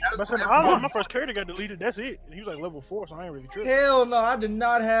 But I said, my first character got deleted. That's it. And he was like level 4, so I ain't really tripping. Hell no, I did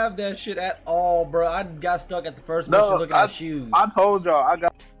not have that shit at all, bro. I got stuck at the first mission looking at shoes. I told y'all I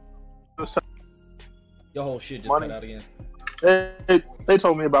got. Your whole shit just Money. cut out again. They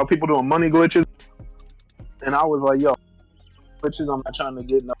told me about people doing money glitches, and I was like, "Yo, glitches. I'm not trying to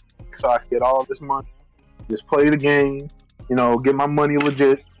get no, so I can get all this money. Just play the game, get my money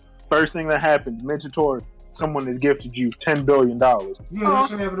legit." First thing that happens, mandatory. Someone has gifted you $10 billion. Yeah, that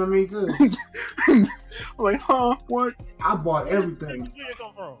shit happened to me too. I'm like, huh? What? I bought everything. Where did it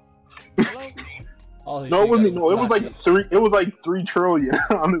come from? All this No, shit it wasn't. got No, it was like blocked. 3. It was like 3 trillion.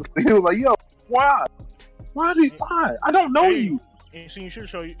 Honestly, it was like, yo, why? Why? I don't know you. And so you should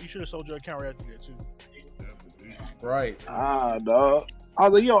have sold your account right after that too. Right. Dog. I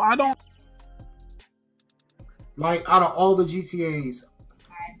was like, yo, I don't. Like out of all the GTAs,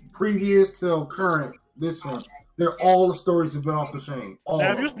 previous till current, this one, they're all the stories have been off the chain. All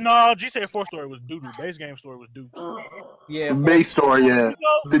Now, of them. GTA 4 story was doo doo. Base game story was doo. Yeah. Base story, yeah.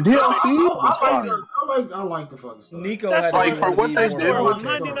 The DLC was fire. I like the fucking story. Nico That's had like to for be what more they of a did It was with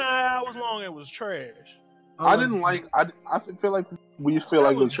character. 99 hours long. It was trash. I didn't like. I feel like we feel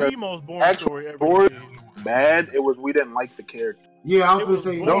like That it was was the most boring Actual story ever. story- made. bad. It was we didn't like the character. Yeah, I was It gonna was say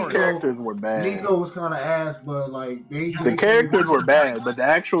boring. Those Nico, characters were bad. Nico was kind of ass, but like The characters were bad, but the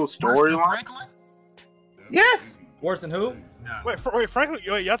actual storyline. Franklin? Yes, Worse than who? Wait, Franklin.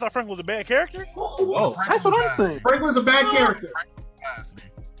 Wait, y'all thought Franklin was a bad character? Whoa. that's what I'm saying. Franklin's a bad character.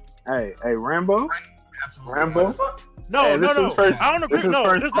 Hey, Rambo. Rambo. No, Hey, this no. is first- I don't agree. this is No,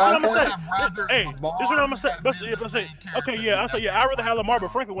 first this is what I'm gonna podcast. say. Hey, this is what I'm gonna say. If I say, okay, yeah, I say, yeah, I'd rather have Lamar,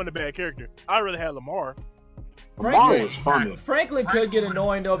 but Franklin wasn't a bad character. I'd rather have Lamar. Lamar was funny. Franklin could get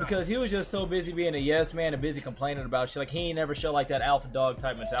annoying though because he was just so busy being a yes man and busy complaining about shit. Like he ain't never show like that alpha dog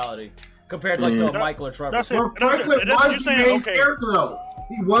type mentality compared to like to a Michael or Trevor. That's it. Well, Franklin That's what was you're the saying. main Okay. character though.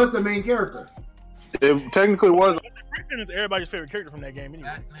 He was the main character. It technically was. Franklin is everybody's favorite character from that game anyway.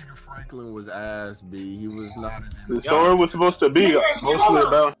 That nigga Franklin was ass B. He was not. The story was supposed to be mostly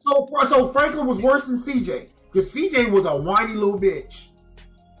about. So Franklin was worse than CJ because CJ was a whiny little bitch.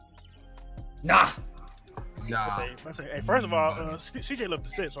 Nah. Nah. I say, hey, first of all, CJ left the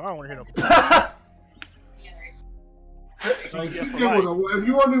set, so I don't want to hear no. Like Yeah, CJ for was if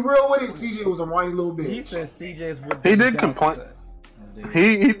you want to be real with it, CJ was a whiny little bitch. He said CJ's would He be did down complain. to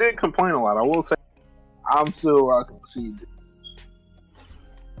say. He did complain a lot. I will say, I'm still rocking CD.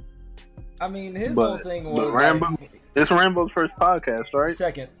 I mean, his But- whole thing but was Rambo- like, It's Rambo's first podcast, right?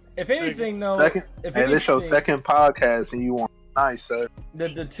 second. If anything, though, Second. if And this your anything, second podcast, and you want nice, sir.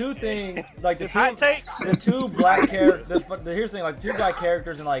 the two things, like the It's hot two, takes. the two black characters. Here's the thing, like two black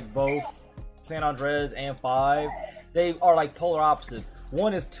characters in like both San Andreas and 5, they are like polar opposites.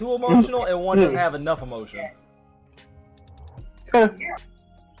 One is too emotional, and one doesn't have enough emotion. I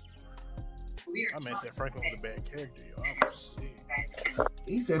mean, said Franklin was a bad character, yo. I'm sick.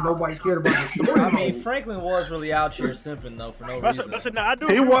 He said nobody cared about the story. I mean, Franklin was really out here simping though for no But I said, reason. nah, I do.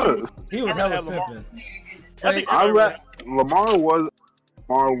 He agree with you. was. He was I hella rather have Lamar. simping. I think I read Lamar was better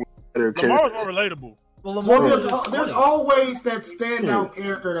Lamar character. was more relatable. Well, Lamar was just There's funny. always that standout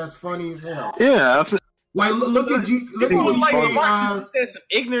character that's funny as hell. Yeah, Like look at He was like GTA. He said some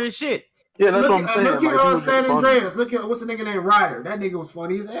ignorant shit. yeah, that's Look what I'm at, saying. look Like, he at was San funny. Andreas. Look at what's the nigga named Ryder. That nigga was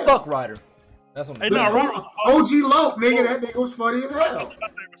funny as hell. Fuck Ryder. That's what Hey, I'm no, saying. Ryder- OG Lope, nigga, that nigga was funny as hell. I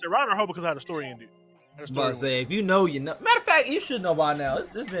said Ryder Hope because how the story ended. How the I'm story about to say, if you know, you know. Matter of fact, you should know by now.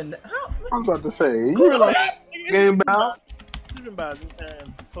 It's been how, I was about to say, Cool. you like game bound. It's been about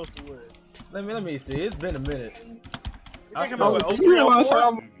close to what? let me see. It's been a minute. I Think about suppose, what, You realize 04?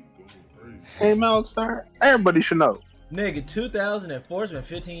 how came out, sir? Everybody should know. nigga, 2004 has been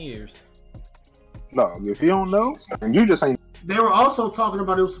 15 years. Dog, if you don't know, then you just ain't. They were also talking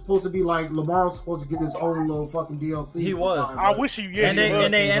about it was supposed to be like Lamar was supposed to get his own little fucking DLC. He was. I wish you, yes, and they you would.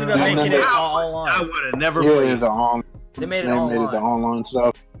 and they ended up And making then it they- all I online. would have never Yeah, played. the on. They made it They made it the online. online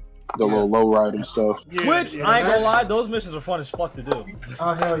stuff, the little low rider stuff. Yeah, Which yeah. I ain't gonna lie, those missions are fun as fuck to do.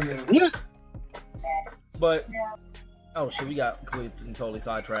 Oh hell yeah! Yeah, But oh shit, we got completely and totally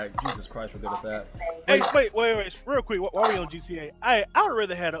sidetracked. Jesus Christ, we're good at that. Hey, wait, real quick. While we on GTA, I would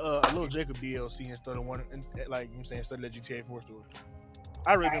rather had a little Jacob DLC instead of one, like I'm saying, instead of the GTA 4 story.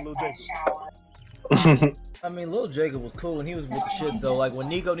 I read Little Jacob. I mean, Lil Jacob was cool when he was with the shit. So like when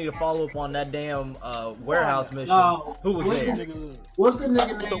Nico need to follow up on that damn warehouse mission, No. who was What's there? Nigga, What's the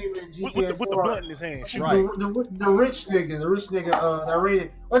nigga name in with GTA the 4? blunt in his hand. Shoot. Right. The rich nigga, that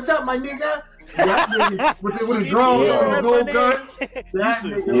rated. What's up, my nigga? That nigga with his drones Yeah. on, the gold gun. That Yusuf.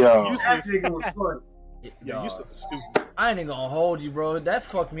 nigga, Yo. that nigga was funny. Yeah, Dog, you so stupid. I ain't even gonna hold you, bro. That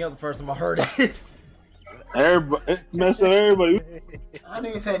fucked me up the first time I heard it. everybody, it messed up everybody. That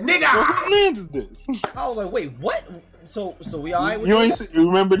nigga said, What nigga. kind of land is this? I was like, wait, what? So we alright with You this? ain't you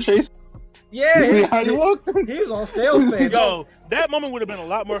remember Chase? Yeah, You see how you walk? he was on stale face. Yo, that moment would have been a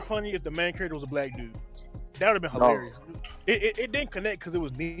lot more funny if the main character was a black dude. That would have been hilarious. It didn't connect because it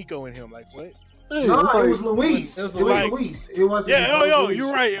was Nico and him. Like what? Yeah, No, it's it like- was Luis. It was It was Luis. Luis. It wasn't. Yeah, it was Luis.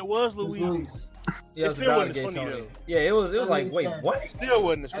 You're right. It was It was Luis. Luis. Yeah, it was It still about wasn't Gay funny, Tony. though. Yeah, it was like, wait, what? It still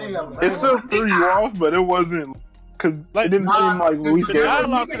wasn't as funny. Damn, It still threw you off, but it wasn't because Like, it didn't seem like Luis The gave.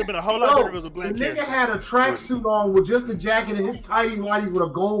 dialogue could have been a whole lot better if it was a The black nigga character. had a tracksuit on with just a jacket and his tighty whities with a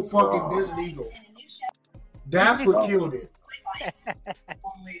gold fucking Desert Eagle. That's what killed it.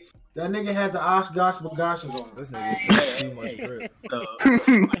 That nigga had the Oshkosh Bagashes on. This nigga said too much drip. So,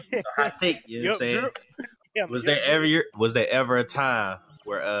 I think you know what I'm saying. Drip. Yeah, Was yeah, there ever a time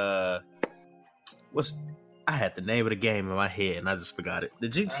where I had the name of the game in my head and I just forgot it. The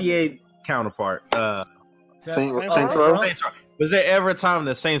GTA counterpart, Saints Row? Saints Row. Was there ever a time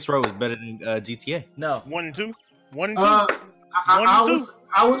that Saints Row was better than GTA? No. 1 and 2? 1 and 2?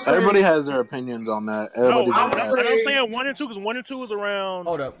 I was saying, Everybody has their opinions on that. No, Everybody I does was that. I'm saying 1 and 2 because 1 and 2 was around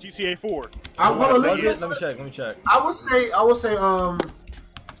Hold up. GTA 4. hold on, Let me listen, check. I would say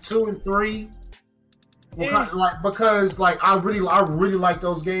 2 and 3. Because I really like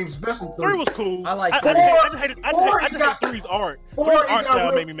those games, especially 3 was cool. I like I 4. just hated Four, it 3's art. 4 3's it art got style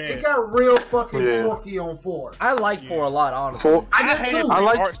real, made me mad. it got real fucking Yeah. quirky on 4. I like 4 a lot, honestly. Four, I I did hated too. I art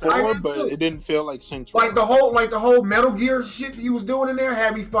liked style. 4, I did but too. it didn't feel like Saints Row. Like the whole Metal Gear shit that he was doing in there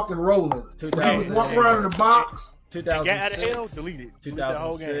had me fucking rolling. He was walking around in the box, Get out of hell, 2006. delete it. Delete the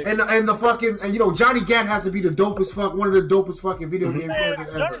whole game. 2006. and the fucking Johnny Gat has to be the dopest one of the dopest fucking video game Yeah,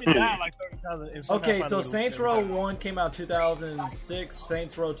 characters ever. Johnny died like 30,000 and somehow Okay, found so out it was Saints him. Row 1 came out 2006.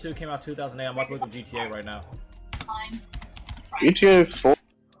 Saints Row 2 came out 2008. I'm about to look at GTA right now. GTA 4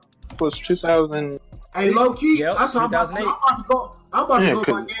 was 2000. Hey, low key, Yep, that's what I'm about to 2008. go. I'm about to Yeah, go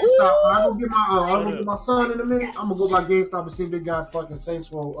by 'cause- GameStop. When I go get I'm gonna get my son in a minute. I'm gonna go by GameStop and see if they got fucking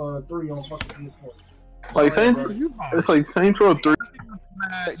Saints Row 3 on fucking PS4. Like Saints, it's like Saints Row 3.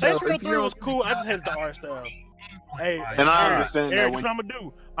 Saints Row 3 was cool. I just hated the art style. Hey, And I understand that Eric, when what I'm gonna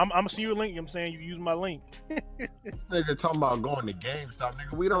do? I'm gonna send you a link. You know what I'm saying? You use my link. Nigga talking about going to GameStop,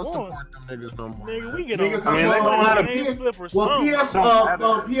 nigga. We don't support them niggas no more. Nigga, man. we get Nigga, on. I mean, they gonna have a flip or Well,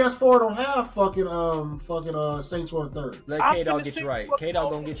 something. PS4 don't have fucking Saints Row the Third. Let I'm K-Dog finna get see you right. what-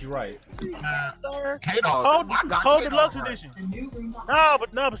 K-Dog gonna get you right. K-Dog. Hold deluxe edition.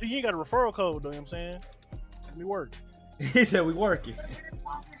 No, but you ain't got a referral code though. You know what I'm saying? Let me work. He said we working.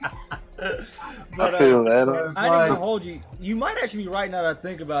 I feel that. I didn't even hold you. You might actually be right now that I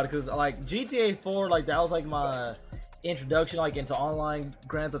think about it, because like GTA 4, like that was like my introduction like into online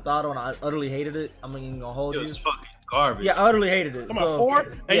Grand Theft Auto, and I utterly hated it. I'm not even gonna hold It you. was fucking garbage. Yeah, I utterly hated it. Come So on,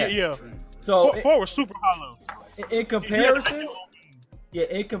 4? yeah. Yeah. So Four was super hollow. in comparison,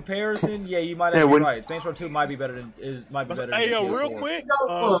 yeah, you might Yeah, actually be when- right. Saints Row 2 might be better than Hey, yo, GTA real 4. quick,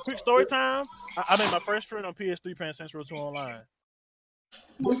 quick story time. I made my first friend on PS3 playing Saints Row 2 online.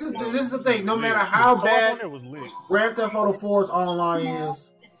 This is the thing. No matter how bad it was lit. Grand Theft Auto 4's online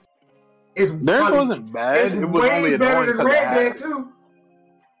is, it's Theirs probably- wasn't bad. It's It was way only better annoying than because Red Dead 2.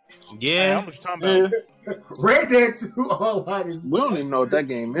 Yeah, I'm Yeah. just talking about. Red Dead 2 online is. We don't even know what that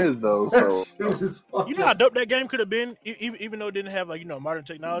game is though. So You know how dope that game could have been, even though it didn't have like modern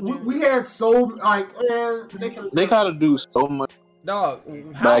technology. we had so like, man, they gotta do so much. Dog,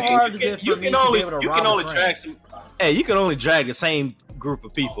 how Back in- hard is it for me to be able to you rob can a only train? drag some. Hey, you can only drag the same group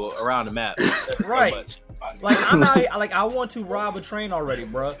of people around the map. so Right. much. Like I'm not like I want to rob a train already,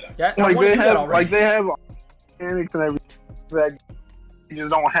 bro. I Like want they to do that have, already. like they have mechanics and everything that you just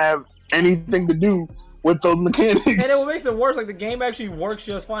don't have anything to do with those mechanics. And then what makes it worse, like the game actually works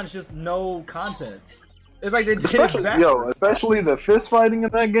just fine. It's just no content. It's like they did it backwards. Especially the fist fighting in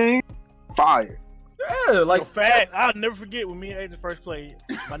that game, fire. Yeah, like Yo, fast. I'll never forget when me and Aiden first played.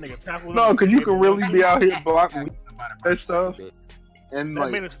 My nigga tackled No, him. because you can really be out here blocking that stuff, and That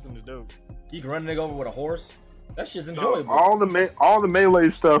like melee system is dope. you can run a nigga over with a horse. That shit's enjoyable. all the melee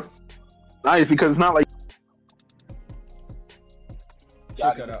stuff, nice because it's not like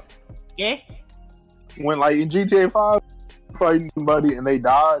Shit cut out. Yeah. when like in GTA 5 fighting somebody and they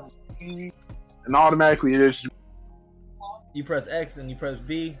died, and automatically it is You press X and you press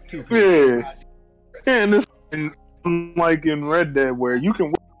B. 2 P. yeah. And this and like in Red Dead where you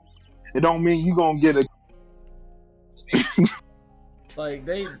can, it don't mean you gonna get a. Like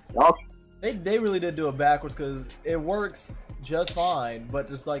they really did do it backwards because it works just fine, but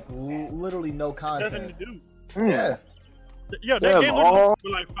there's like literally no Nothing content. to do. Yeah. Yo, that Yeah, game all-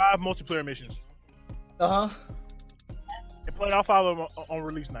 with like 5 multiplayer missions. Uh huh. They played all 5 of them on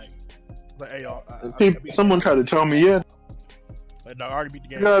release night. Like, hey, y'all. I beat Someone tried to tell me, yeah, Like, dog, I already beat the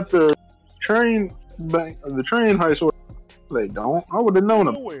you game. got the train bank, the train heist. They don't. I would have known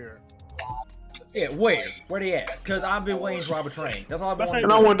them. Nowhere. Yeah, where they at? Because I've been waiting to rob a train. That's all I've been wanting.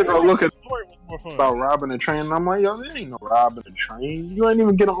 And I went to go look at Story was more fun. about robbing a train, and I'm like, yo, there ain't no robbing a train. You ain't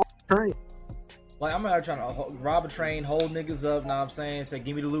even get on the train. Like, I'm out here trying to rob a train, hold niggas up, know what I'm saying? Say,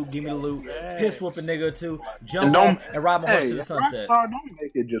 give me the loot, Yes. pissed whoop a nigga or two, jump And don't- off, and rob a horse Hey, to the sunset. Rockstar, don't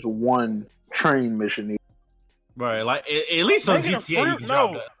make it just one train mission. Right. Like at least on Make it a GTA, you free- can no.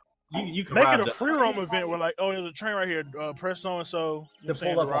 drop that. You can Make ride it a the- free roam event where like, oh, there's a train right here. Press so and so To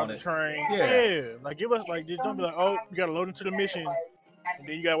pull up rob on the it. train. Yeah. Yeah, like give us like just don't be like, oh, you gotta load into the mission, and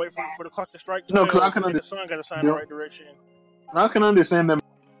then you gotta wait for the clock to strike. No, 'cause 12, I can and the sun gotta sign Yeah. the right direction. And I can understand them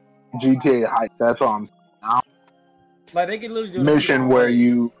GTA hype. That's all I'm saying. Like, they could literally do it in Mission different where ways.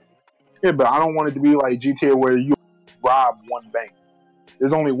 you, yeah, but I don't want it to be like GTA where you rob one bank.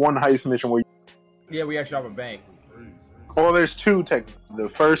 There's only one heist mission where, Yeah, we actually rob a bank. well, there's two technically. The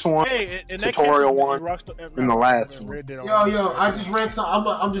first one, Hey, and that Tutorial case, one, Rockstar, and the last one. Red Dead Yo, Online. I just read some.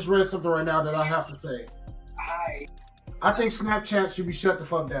 I'm just read something right now that I have to say. I think Snapchat should be shut the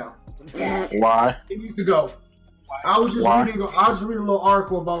fuck down. why? It needs to go. I was just Why? reading a little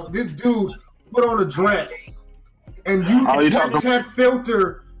article about this dude put on a dress and used Oh, the you talking- Snapchat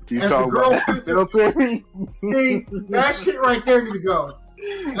filter. You As the talking girl about that filter? See, that shit right there need to go.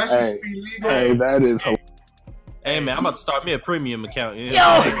 That Hey, should be legal. Hey, that is. Hey man, I'm about to start me a premium account.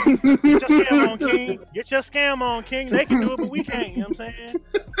 Yeah. Yo! Get your scam on, King. Get your scam on, King. They can do it, but we can't. You know what I'm saying?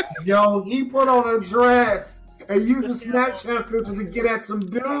 Yo, he put on a dress and used a Snapchat filter to get at some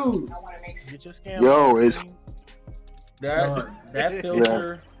dude. Get your scam Yo, on, it's- King. That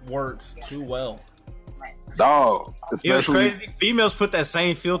filter works too well. Dog. It was Especially, crazy. Females put that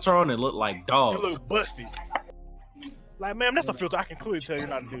same filter on and look like You dogs. look busty. Like, man, that's a filter. I can clearly tell you're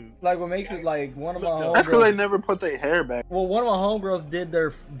not a dude. Like, what makes it like one of my that's because they homegirls. never put their hair back. Well, one of my homegirls did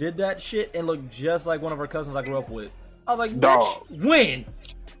that shit and looked just like one of her cousins I grew up with. I was like, Dog. bitch, when?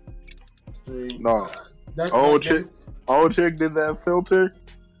 See, No. that- Old that- chick did that filter.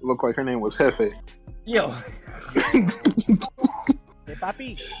 Looked like her name was Hefe. Yo. Hey,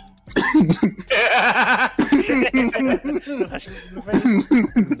 papi.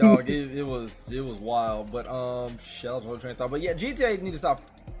 Dog, it was wild, but shell train of thought. But yeah, GTA need to stop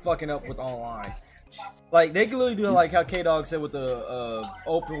fucking up with online. Like they could literally do like how K-Dog said with the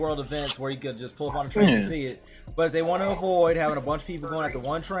open world events where you could just pull up on a train and see it. But if they want to avoid having a bunch of people going at the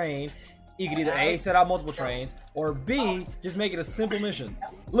one train, you could either A, set out multiple trains, or B, just make it a simple mission.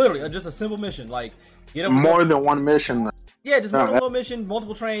 Literally, just a simple mission. Like get up more than one mission. Yeah, just one little mission,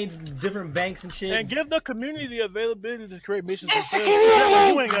 multiple trains, different banks and shit. And give the community the availability to create missions themselves.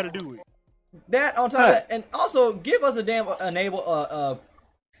 You ain't got to do it. That on top of that, and also give us a damn enable a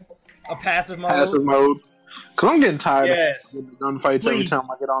passive mode. Passive mode. Cause I'm getting tired Yes. of gunfights every time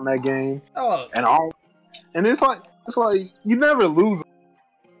I get on that game. Oh, And it's like you never lose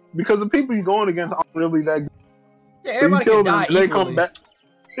because the people you're going against aren't really that good. yeah, everybody can die they equally. come back.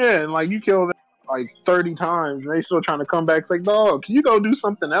 Yeah, and like you kill them like 30 times, and they still trying to come back. It's like, dog, can you go do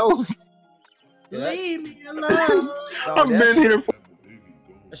something else? Yeah. Leave me alone. Dog, I've been here for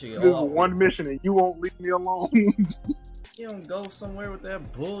that shit get this awful. one mission, and you won't leave me alone. You don't go somewhere with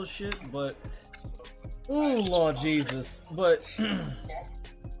that bullshit, but ooh, Lord Jesus. But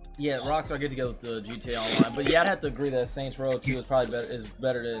yeah, Rockstar get together with the GTA Online. But yeah, I'd have to agree that Saints Row 2 is probably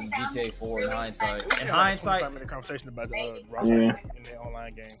better than GTA 4 in hindsight. In hindsight, 25-minute conversation about the Yeah. in the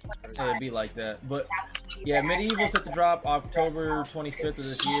online game. it'd be like that. But yeah, Medieval set to drop October 25th of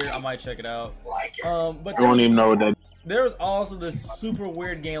this year. I might check it out. But I don't even know what that. there was also this super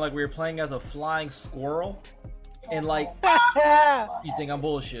weird game, like we were playing as a flying squirrel. And like, you think I'm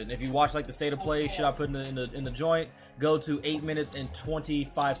bullshitting. If you watch like the state of play shit I put in the joint, go to 8 minutes and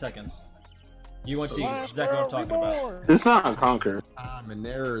 25 seconds. You want to see exactly what I'm talking about. It's not Conquer. An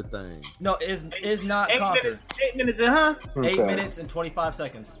error thing. No, it's not 8 Conquer. minutes, 8 minutes in, huh? 8 Okay. minutes and 25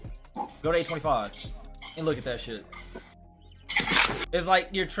 seconds. Go to 8:25 and look at that shit. It's like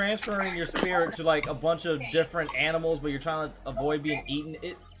you're transferring your spirit to like a bunch of different animals, but you're trying to avoid being eaten.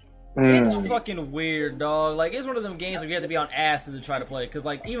 It's fucking weird, dog. Like it's one of them games where you have to be on acid to try to play. Cause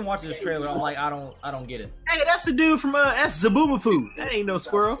like even watching this trailer, I'm like, I don't get it. Hey, that's the dude from that's Zaboomafoo. That ain't no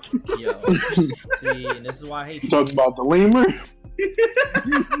squirrel. Yo, see, and this is why I hate you. Talking about the lemur.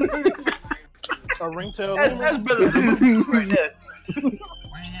 A ringtail. That's brother Zaboomafoo right there.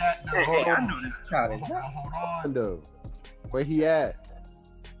 Where he at? No, Hey, I know this child. hold on, though. Where he at?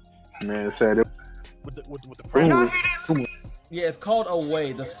 Man said it. with the predator. Yeah, it's called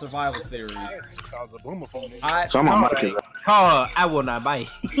Away, the survival series. Cause a boomer phone. So I'm on my shit. Call, I will not bite.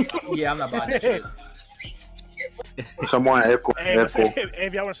 Yeah, I'm not buying that shit. Someone at Hey, Apple.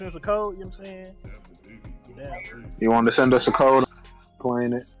 if y'all want to send us a code, you know what I'm saying? Damn. You want to send us a code?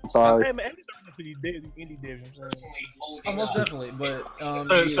 Playing it. I'm sorry. Hey, man, these indie devs, you know what I'm saying? Oh, most definitely,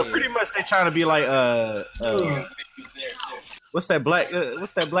 but So pretty much they trying to be like what's that black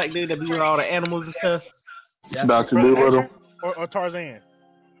dude that be with all the animals and stuff? that's Dr. Doolittle. Or Tarzan.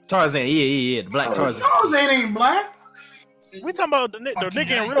 Tarzan, yeah, the black Tarzan. Tarzan ain't black. We talking about the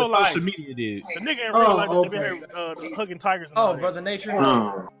nigga in real The life. social media dude. The nigga in real life that be here hugging tigers. And all Oh, that. Brother Nature.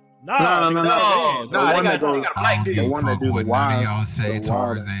 No. Nah, No. No, The one they that got goes- a black The dude. one that do the What none wild. of y'all say the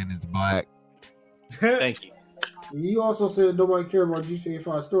wild. Tarzan is black. Thank you. You also said nobody care about GTA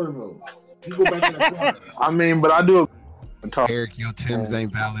 5 story mode. You go back to that corner. I mean, but I do. Eric, your Timbs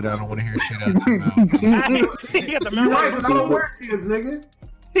ain't valid. I don't want to hear shit out your mouth. he got the You're right, mountain. but I don't wear Timbs, nigga.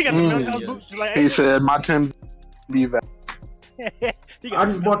 He got the mountain Yeah. boots. Just like, He said my Tim be back. he got I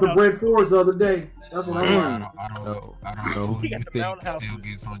just bought the Bread 4s the other day. That's what I'm wearing. I don't know who He you got the think mountain still houses.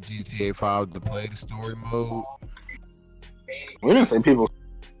 gets on GTA 5 to play the story mode. We didn't say people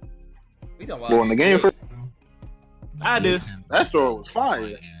We talking go in the game for. I do. That story was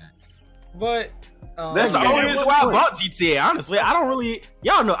fire. But That's the Yeah. only reason why I bought GTA. Honestly, I don't really.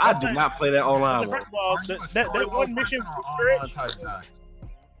 Y'all know I do not play that online one. First of all, that one mission stretch.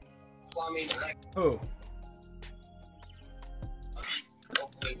 who?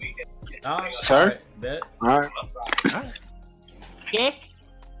 Sir? Alright, bet. All right. Yeah.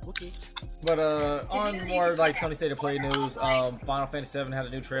 Okay. But on more like Sony State of Play news, Final Fantasy VII had a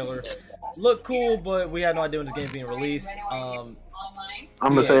new trailer. Looked cool, but we had no idea when this game's being released. I'm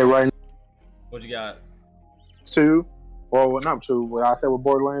gonna say it right now. What you got? 2. Well, not 2. What I said with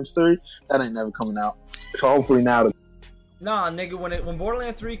Borderlands 3, that ain't never coming out. So hopefully now. Nah, nigga, when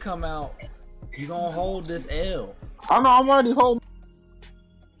Borderlands 3 come out, you gonna hold this L. I know I'm already holding.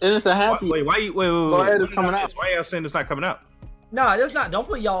 And it's a happy. Wait, why you? Wait. Go ahead, it's coming out. Why y'all saying it's not coming out? Nah, that's not. Don't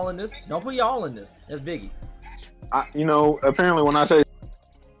put y'all in this. Don't put y'all in this. That's Biggie. Apparently when I say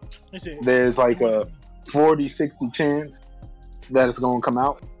He said, there's like a 40-60 chance that it's gonna come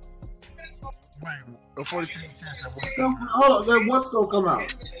out. Before the season starts, Hold on, what's gonna come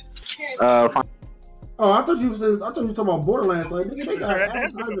out? Oh, I thought you were talking about Borderlands. Like, nigga, they got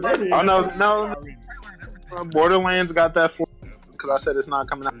advertisement everywhere. Oh no. Borderlands got that for because I said it's not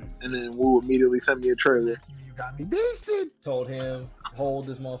coming out, and then Wu immediately sent me a trailer. you got me beasted. Told him, hold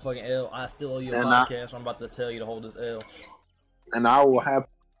this motherfucking L. I still owe you a And podcast. So I'm about to tell you to hold this L. And I will have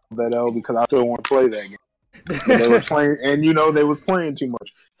that L because I still want to play that game. They were playing, and they was playing too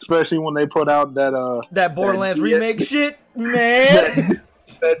much, especially when they put out that Borderlands remake shit, man.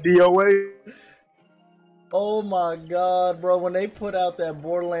 that DOA. Oh my god, bro! When they put out that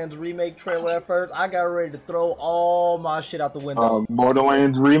Borderlands remake trailer at first, I got ready to throw all my shit out the window.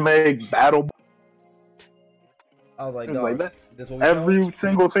 Borderlands remake battle. I was like, It's dog, like that. this what we Every doing?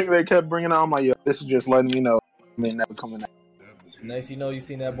 single thing they kept bringing out, I'm like, yo, this is just letting me know. I mean, never coming out Next you know, you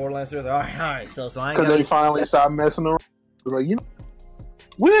seen that Borderlands series. All right. So I ain't because got. they finally stopped messing around. Like,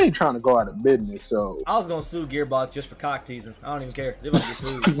 we ain't trying to go out of business, so I was gonna sue Gearbox just for cock teasing. I don't even care. They might get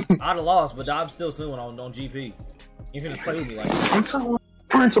sued. I'd have lost, but I'm still suing on GP. You can just play with me like that. it's a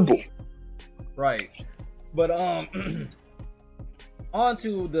principle. Right. But on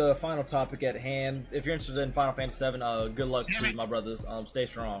to the final topic at hand. If you're interested in Final Fantasy VII, good luck to you, my brothers. Stay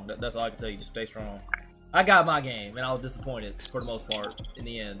strong. That's all I can tell you. Just stay strong. I got my game, and I was disappointed for the most part in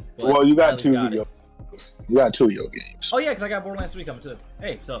the end. But Well, you I got at least two got of it. your you got two of your games. Oh yeah, because I got Borderlands 3 coming too.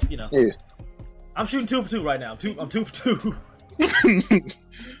 Hey, so Yeah. I'm shooting 2 for 2 right now. I'm 2 for 2.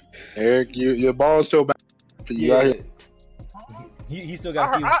 Eric, your ball's still back for you. Yeah. Out here. He still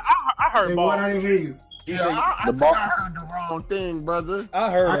got a few. I heard Say ball. what? I didn't hear you. He said, I The think ball- I heard the wrong thing, brother.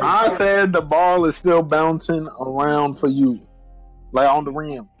 I heard it. I said the ball is still bouncing around for you, like on the rim.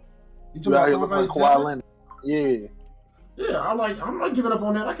 You You talking out here about looking like Final Fantasy Kawhi Leonard. Yeah. Yeah, I'm not giving up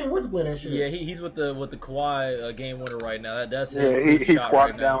on that. I can't wait to play that shit. Yeah, he's with the Kawhi game winner right now. That's Yeah, his he shot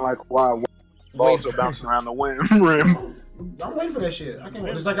squatted right now. down like Kawhi. Ball Wait still for- bouncing around the rim. I'm waiting for that shit. I can't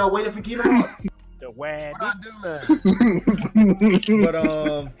wait. Just like I waited for Kingdom Hearts. The wad. What I do, man? But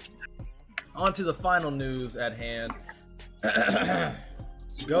on to the final news at hand.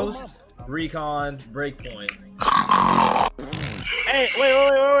 Ghost Recon Breakpoint. Hey,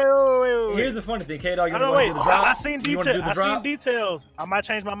 wait. Here's the funny thing, K-Dog, you I don't want to wait. do the drop? I seen You wanna do details. the I seen drop? details. I might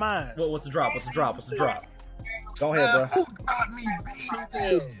change my mind. What's the drop? What's the drop? What's the drop? Go ahead, bro. Who got me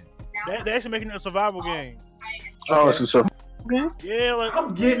beasted? They actually making it a survival game. Oh, it's a surf. Yeah, like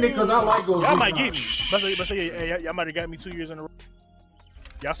I'm getting it because I like those. y'all might Recon. get me. But say, hey, y'all might have got me 2 years in a row.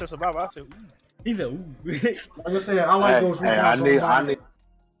 Y'all said survival. I said, ooh. He said, ooh. Like I said, I like those. Hey, Recon, I so need. I'm I buying need. it.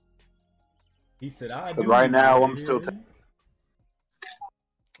 He said, I Cause do. right now I'm still.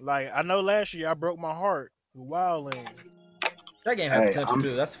 Like I know last year I broke my heart with Wildland. That game had Hey, potential I'm-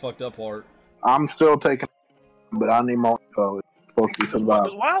 too. That's the fucked up part. I'm still taking, but I need more info. It's supposed to be Does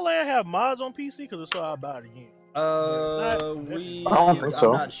survival. Wildland have mods on PC? Because it's so I buy it again. I don't think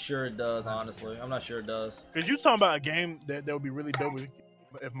so. I'm not sure it does, honestly. I'm not sure it does. Because you talking about a game that would be really dope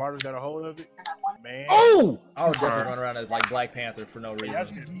if Marvel's got a hold of it. Man. Oh! I would Sorry. definitely run around as like Black Panther for no Yeah,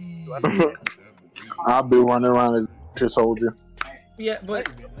 reason. I'll be running around as a soldier. Yeah, but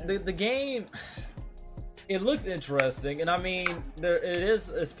the game, it looks interesting, and I mean, it's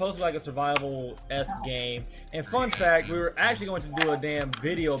supposed to be like a survival-esque game. And fun fact, we were actually going to do a damn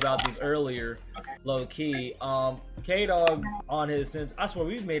video about these earlier, low key. K-Dog on his since I swear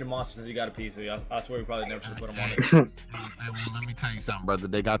we've made a monster since he got a PC. I swear we probably never should have put him on it. Hey, well, let me tell you something, brother.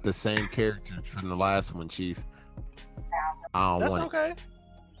 They got the same characters from the last one, Chief. I don't That's want okay.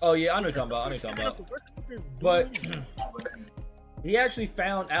 Oh yeah, I know what you're talking about. But he actually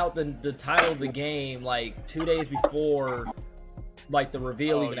found out the title of the game like 2 days before like the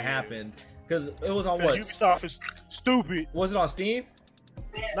reveal even happened. Because it was on what? Ubisoft is stupid. Was it on Steam?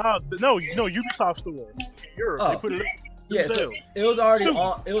 No, Ubisoft store. Europe. Oh. They put it Yeah, so themselves. it was already Stupid.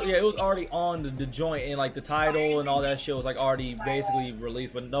 on. It was already on the joint, and like the title and all that shit was like already basically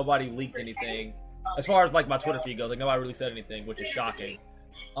released, but nobody leaked anything. As far as like my Twitter feed goes, like nobody really said anything, which is shocking.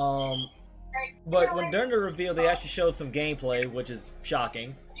 But when during the reveal, they actually showed some gameplay, which is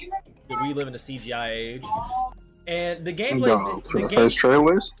shocking. That we live in the CGI age, and the gameplay, For the first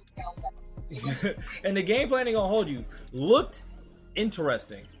trailers. and the gameplay ain't gonna hold you. Looked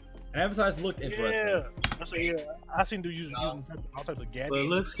interesting. And I emphasize looked interesting. Yeah. I say, yeah. I seen dudes using all types of gadgets. But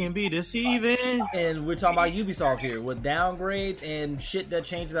looks can be deceiving. And we're talking about Ubisoft here with downgrades and shit that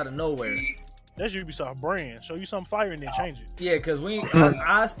changes out of nowhere. That's Ubisoft brand. Show you something fire and then change it. Yeah, because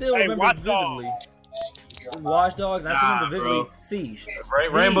I still Hey, remember Watch vividly. Watch Dogs, and I still Nah, remember vividly bro. Siege.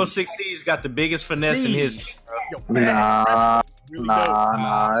 Rainbow Six Siege got the biggest finesse in history. Yo, Nah, really dope.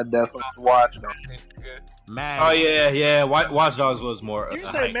 nah. I definitely watch them. Madden. Oh yeah. Watch Dogs was more. You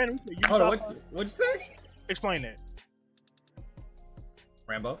say Madden. Hold on, what'd you say? Explain that.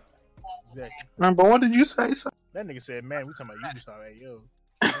 Rambo. Exactly. Remember, what did you say? Sir? That nigga said, "Man, we talking about Ubisoft." Hey, yo.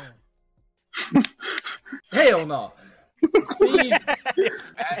 Hell no. See,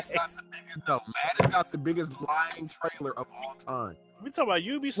 Madden got the biggest lying trailer of all time. We talking about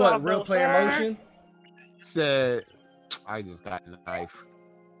Ubisoft. what, real player motion? He said, I just got a knife.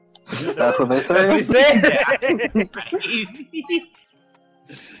 That's what they That's what he said. said.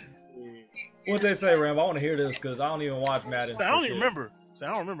 What they say, Rambo? I want to hear this because I don't even watch Madden. I don't even remember. I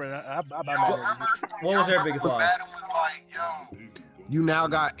don't remember. I buy Madden. What was their biggest lie? Madden was like, yo, you now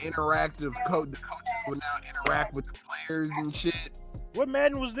got interactive code. The coaches will now interact with the players and shit. What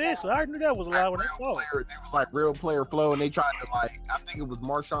Madden was this? I knew that was a lie when I saw it. There was like real player flow, and they tried to I think it was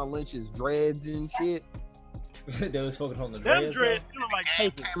Marshawn Lynch's dreads and shit. They was focused on the Them dreads. dreads look like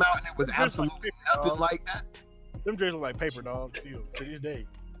Game paper. came out and it was absolutely nothing like that. Them dreads look like paper, dog. Still to this day.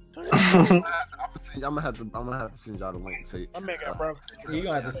 I'm gonna have to send y'all the link. So My man got broke. You're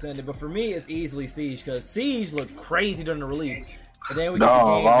gonna have to send it, but for me, it's easily Siege because Siege looked crazy during the release, and then we got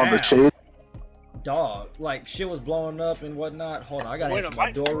the game all the out. chase. Dog, like shit was blowing up and whatnot. Hold on, I gotta answer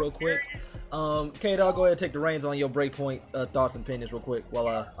my door real quick. K-Dog, go ahead and take the reins on your breakpoint thoughts and opinions real quick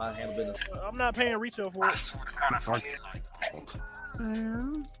while I handle business. I'm not paying retail for it.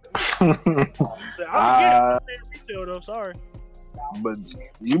 I'm paying retail though. Sorry. But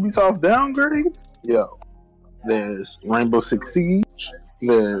Ubisoft downgrades? Yo. There's Rainbow Six Siege.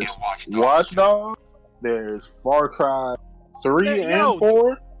 There's Watch Dogs. There's Far Cry 3 and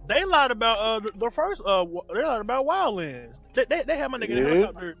 4. They lied about the first. They lied about Wildlands. They had my nigga in the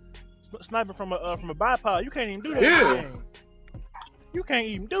helicopter sniping from a bipod. You can't even do that. Yeah. You can't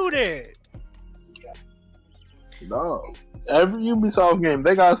even do that. No. Every Ubisoft game,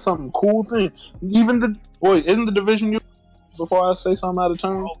 they got something cool thing. Even isn't the Division before I say something out of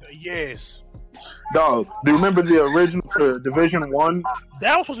turn? Okay, yes. Dog, do you remember the original for Division 1?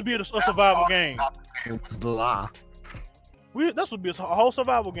 That was supposed to be a survival game. It was the lie. That's supposed to be a whole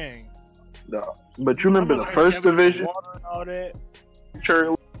survival game. No. But you remember the first Division? Water and all that.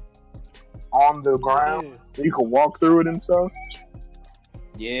 On the ground? Yeah. You could walk through it and stuff?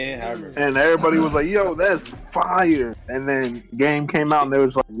 Yeah, I remember. And everybody was like, yo, that's fire. And then game came out and they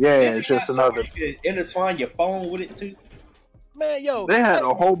was like, yeah, it's just another. You could intertwine your phone with it too. Man, yo. They had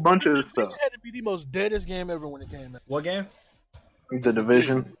a whole bunch of stuff. It had to be the most deadest game ever when it came out. What game? The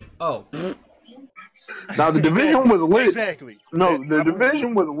Division. Oh, Now, the Division was lit. Exactly. No, the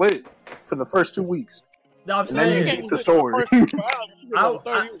Division was lit for the first 2 weeks. no, I'm And then you saying get the story.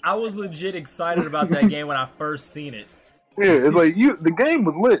 I was legit excited about that game when I first seen it. Yeah, it's like the game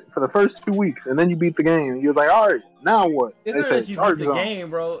was lit for the first 2 weeks, and then you beat the game, and you're like, all right, now what? It's They not said that you Dark beat the Zone. game,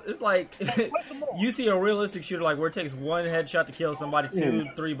 bro. It's like you see a realistic shooter like where it takes one headshot to kill somebody,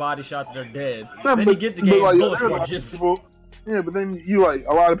 2-3 body shots, and they're dead. Yeah, then but- you get the but game, like, bullets there are a will lot of just. people- yeah, but then you like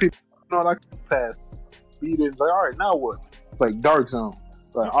a lot of people, you know, like pass, beat it. It's like, all right, now what? It's like Dark Zone.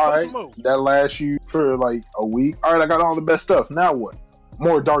 It's like, all right, that lasts you for like a week. All right, I got all the best stuff. Now what?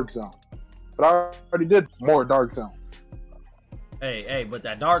 More Dark Zone. But I already did more Dark Zone. Hey, but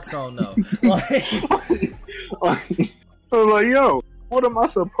that Dark Zone though. Like, I was like, yo, what am I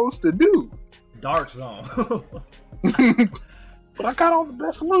supposed to do? Dark Zone. But I got all the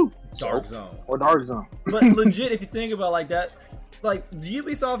best loot. Dark Zone. Or Dark Zone. But legit, if you think about it like that, like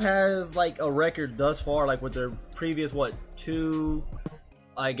Ubisoft has like a record thus far, like with their previous 2,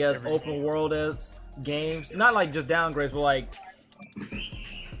 I guess, open world as games. Not like just downgrades, but like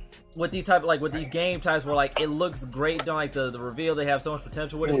with these game types where like it looks great during like the reveal, they have so much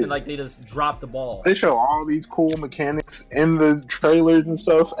potential with it, and like they just drop the ball. They show all these cool mechanics in the trailers and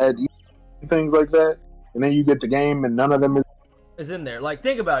stuff at things like that, and then you get the game and none of them is in there. Like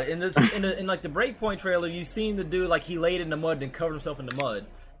think about it. In this in like the Breakpoint trailer, you seen the dude like he laid in the mud and covered himself in the mud.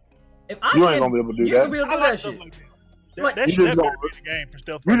 If I You ain't gonna be able to do you're that. gonna be able to do that shit. That You shit just better gonna- be the game for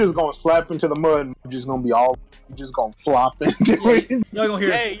stealth. You're just gonna slap into the mud and you're just gonna be all you're just gonna flop into it. Y'all gonna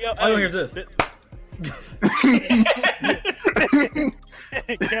hear Hey, this. yo, All gonna hear is this.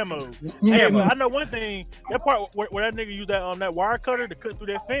 Camo. Hey, but I know one thing. That part where that nigga used that wire cutter to cut through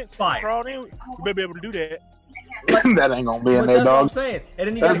that fence, Fire. crawled in. You better be able to do that. That ain't gonna be in But there, that's what I'm dog. saying. And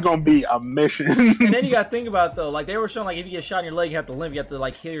then you That's got gonna be a mission. and then you got to think about it, though. Like they were showing, like if you get shot in your leg, you have to limp. You have to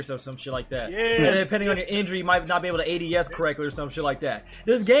like heal yourself, some shit like that. Yeah. And then depending on your injury, you might not be able to ADS correctly or some shit like that.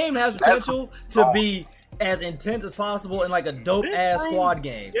 This game has potential to be as intense as possible in like a dope ass squad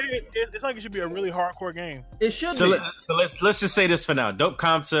game. It's like it should be a really hardcore game. It should So, be. let's just say this for now. Dope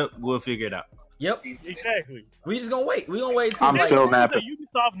concept. We'll figure it out. Yep. Exactly. We just gonna wait. We gonna wait. And see, I'm like, still napping.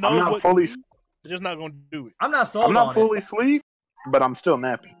 Ubisoft I'm knows not what fully They're just not gonna do it. I'm not sold. I'm not on fully it. asleep, but I'm still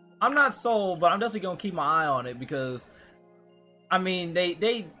napping. I'm not sold, but I'm definitely gonna keep my eye on it because, I mean,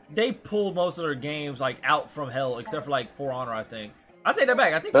 they pulled most of their games like out from hell except for like For Honor. I think. I take that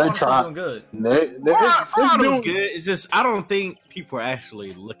back. I think For Honor's still doing good. For Honor's good. It's just I don't think people are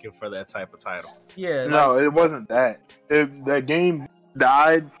actually looking for that type of title. Yeah. No, it wasn't that. That game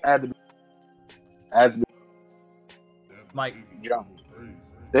died at the Mike. jump.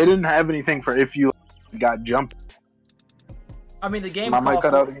 They didn't have anything for if you got jumped. I mean, the game's My mic called.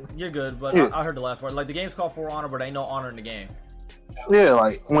 cut out again? You're good, but Yeah. I heard the last part. Like the game's called For Honor, but there ain't no honor in the game. Yeah,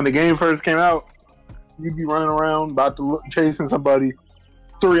 like when the game first came out, you'd be running around about to chasing somebody.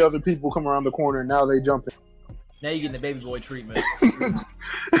 3 other people come around the corner, and now they jump in. Now you're getting the baby boy treatment.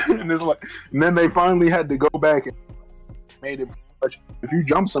 and it's like, and then they finally had to go back and made it. If you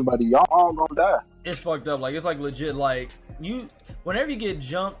jump somebody, y'all all gonna die. It's fucked up. Like it's like legit. Like you, whenever you get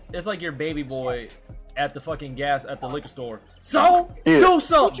jumped, it's like your baby boy at the fucking gas at the liquor store. So Yeah. do What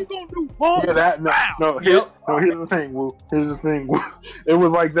something. you gonna do? Huh? Yeah, that no. Yep. Here's the thing. Well, here's the thing. It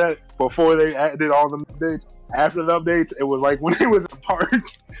was like that before they did all the updates. After the updates, it was like when it was a park.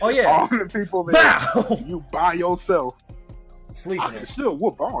 Oh yeah. All the people there, Bow. you by yourself. I Sleeping. can still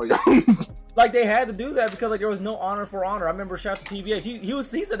whoop all y'all. Like they had to do that because like there was no honor for honor. I remember shout out to TBH. He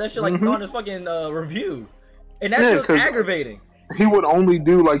said that shit like Mhm. on his fucking review, and that Yeah, shit was 'cause- aggravating. He would only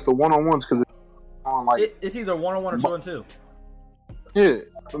do like the one-on-ones because on like It's either 1-on-1 or 2-on-2. yeah.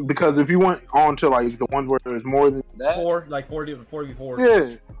 Because if you went on to like the ones where there's more than that,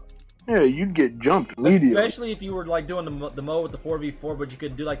 4v4. yeah, you'd get jumped immediately. Especially if you were like doing the mode with the 4v4, but you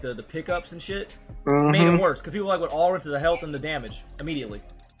could do like the pickups and shit. Mhm. Made it worse because people like would all into the health and the damage immediately.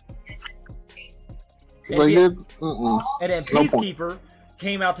 And, Like yeah, it, mm-mm. and then No point. Peacekeeper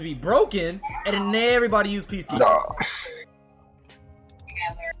came out to be broken, and then everybody used Peacekeeper. Nah.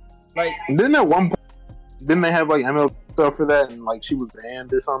 Like Didn't at one point, didn't they have like ML stuff for that and like she was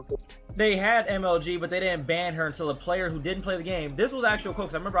banned or something? they had MLG, but they didn't ban her until a player who didn't play the game. This was actual quote.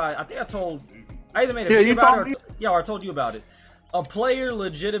 'Cause I remember I think I either made a Yeah, video you about told it, or I told you about it. A player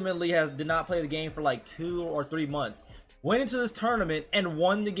legitimately did not play the game for like 2 or 3 months. Went into this tournament and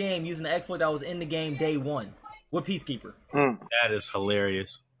won the game using the exploit that was in the game day 1 with Peacekeeper. That is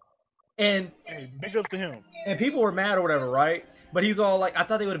hilarious. And Hey, big ups to him. people were mad or whatever, right? But he's all like, I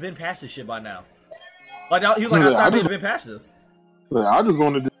thought they would have been past this shit by now. Like he was like, Yeah, I I thought they just- would have been past this. But I just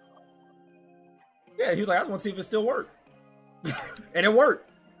wanted to. Yeah, he was like, I just want to see if it still worked. And it worked.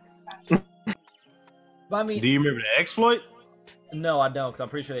 But I mean, Do you remember the exploit? no, I don't, because I'm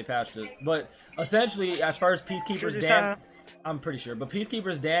pretty sure they patched it. But essentially, at first, Peacekeeper's Sure, damage. I'm pretty sure, but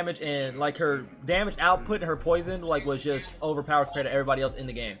Peacekeeper's damage and like her damage output and her poison like was just overpowered compared to everybody else in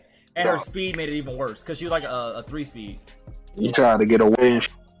the game, and her speed made it even worse because she was like a 3-speed. You try to get away and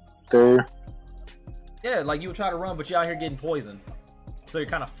there. Yeah, like you would try to run, but you're out here getting poisoned, so you're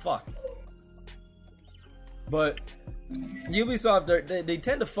kind of fucked. But Ubisoft, they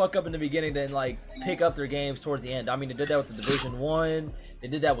tend to fuck up in the beginning, then like pick up their games towards the end. I mean, they did that with the Division 1. They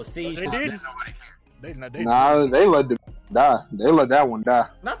did that with Siege. They did. They Nah, they let the die. They let that one die.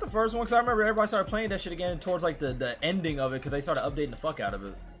 Not the first one, because I remember everybody started playing that shit again towards like the ending of it, because they started updating the fuck out of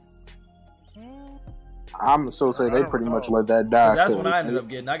it. I'm still say they I don't pretty much know. let that die. 'Cause that's 'cause when I ended up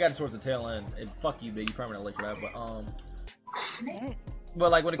getting. I got it towards the tail end. And fuck you, big. You permanently for that. But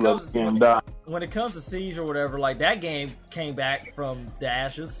like when it let comes the game to die. when it comes to Siege or whatever, like that game came back from the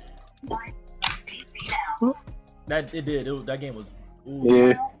ashes. That it did. That game was. Ooh,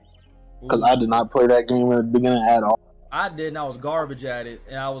 Yeah, because ooh. I did not play that game in the beginning at all. I did, and I was garbage at it,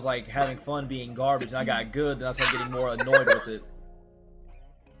 and I was like having fun being garbage, and I got good, then I started getting more annoyed with it.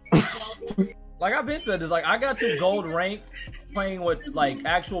 Like I've been said this, like I got to gold rank playing with like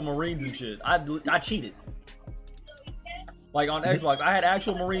actual Marines and shit. I cheated. Like on Xbox, I had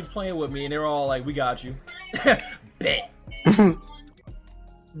actual Marines playing with me, and they were all like, "We got you." Bet.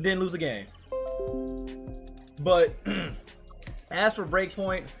 Didn't lose a game. But as for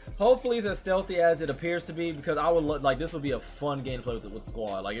Breakpoint, hopefully it's as stealthy as it appears to be, because I would like this would be a fun game to play with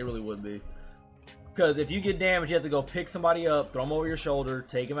squad. Like it really would be. Because if you get damaged, you have to go pick somebody up, throw them over your shoulder,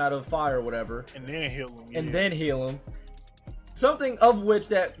 take them out of fire or whatever, and then heal them. and then heal them. Something of which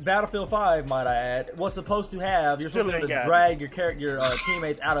that Battlefield 5, might I add, was supposed to have. You're Still supposed to ain't got drag your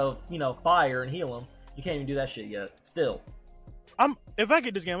teammates out of fire and heal them. You can't even do that shit yet. Still, If I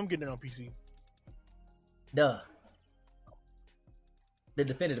get this game, I'm getting it on PC. duh. The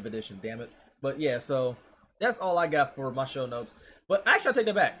definitive edition, damn it. But yeah, so that's all I got for my show notes. But actually, I'll take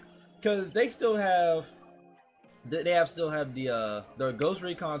that back, because they still have. They still have the Ghost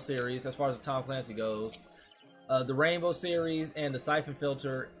Recon series as far as the Tom Clancy goes. The Rainbow series and the Siphon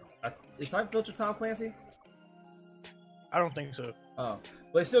Filter Is Siphon Filter Tom Clancy? I don't think so. Oh,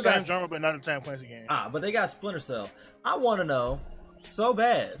 but it still Same got genre, but not a Tom Clancy game. but they got Splinter Cell. I want to know so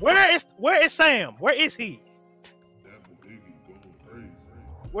bad. Where is Sam? Where is he?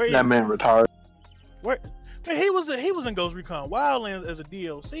 Where is That man retired. Where? Man, he was in Ghost Recon Wildlands as a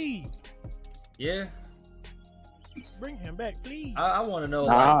DLC. Yeah, Bring him back, please. I want to know.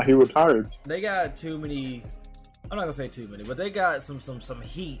 Nah, Like, he retired. they got too many. I'm not gonna say too many, but they got some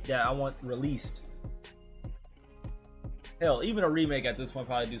heat that I want released. Hell, even a remake at this point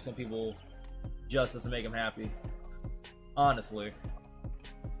probably do some people justice and make them happy. Honestly.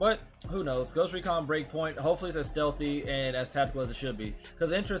 But who knows? Ghost Recon Breakpoint, hopefully it's as stealthy and as tactical as it should be.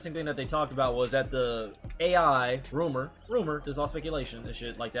 Because the interesting thing that they talked about was that the AI, rumor, there's all speculation and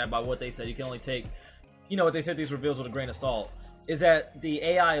shit like that about what they said. You can only take, what they said these reveals with a grain of salt. Is that the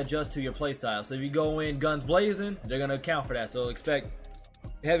AI adjusts to your playstyle. So if you go in guns blazing, they're going to account for that. So expect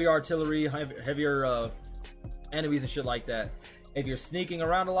heavier artillery, heavier enemies and shit like that. If you're sneaking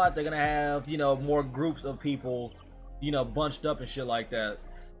around a lot, they're going to have, more groups of people, bunched up and shit like that.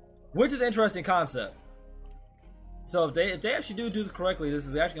 Which is an interesting concept. So if they actually do this correctly, this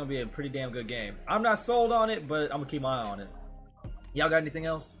is actually going to be a pretty damn good game. I'm not sold on it, but I'm going to keep my eye on it. Y'all got anything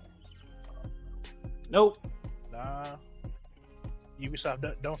else? Nope. Nah.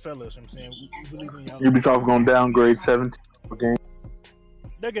 Ubisoft don't fail us. I'm saying we believe in y'all. Ubisoft gonna downgrade 17 game.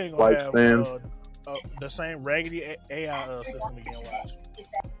 That game gonna have Lifespan. the same raggedy AI system again. Watch.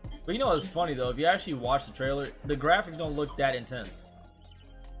 But what's funny though? If you actually watch the trailer, the graphics don't look that intense.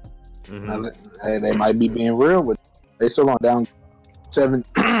 Mm-hmm. Hey, they might be being real with it. They still gonna down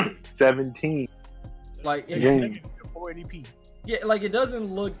 17. Like, Game. 480p. yeah, like it doesn't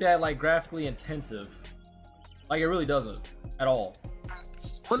look that like graphically intensive. Like it really doesn't at all.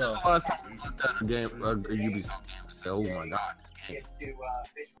 When is the last time you looked at a game, a Ubisoft game, and said, "Oh my god, this game"?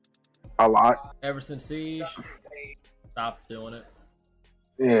 A lot. Ever since Siege, stopped doing it.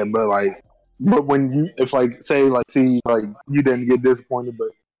 Yeah, but when you, if see, you didn't get disappointed, but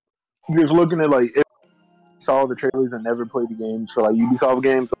just looking at if you saw the trailers and never played the games for Ubisoft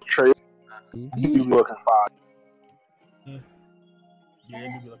games, the trailers, you be looking fire. Yeah,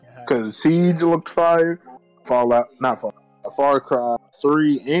 you be looking high. Because Siege looked fire, Far Cry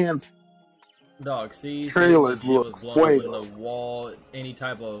 3 and Dog, Siege trailers legit look was blowing fuego. the wall, any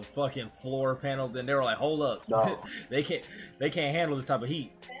type of fucking floor panel. Then they were like, "Hold up, No. they can't handle this type of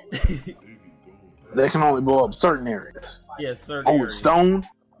heat." They can only blow up certain areas. Yeah, certain Oh, areas. it's stone?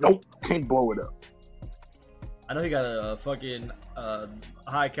 Nope, can't blow it up. I know he got a fucking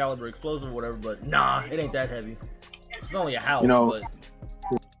high caliber explosive or whatever, but nah, it ain't that heavy. It's only a house,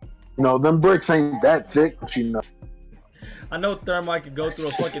 but Them bricks ain't that thick, but I know Thermite could go through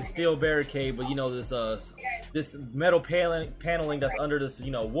a fucking steel barricade, but this metal paneling that's under this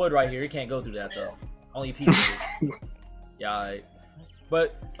wood right here, it can't go through that though. Only pieces. Yeah, alright.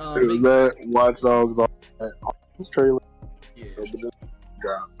 But that Watch Dogs on this trailer. yeah.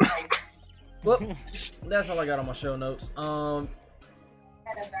 God. Well, that's all I got on my show notes.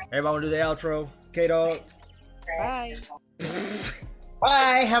 Everybody wanna do the outro? K-Dog? Bye.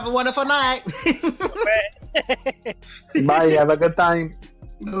 Bye. Have a wonderful night. Bye, have a good time.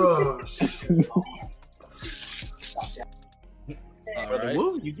 Alright.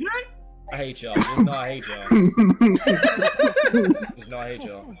 Woo, you good? I hate y'all. Just know I hate y'all. Just know I hate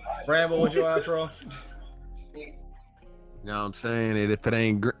y'all. Bramble, what's your outro? You know what I'm saying? And if it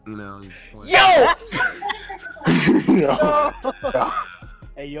ain't Yo!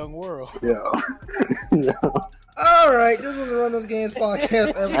 A young world. Yeah. All right, this was the Run Those Games podcast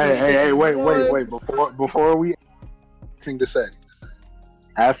episode. Hey, wait. Before we anything to say.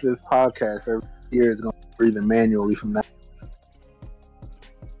 After this podcast, every year is going to be breathing manually from now.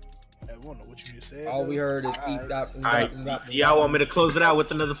 I don't know what you just said. All we heard is eat that. All right, y'all want me to close it out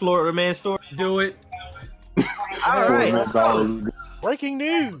with another Florida man story? Do it. All right. Breaking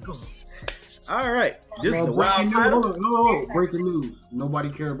news. All right. This is a breaking wild news. title. Hold on. Breaking news. Nobody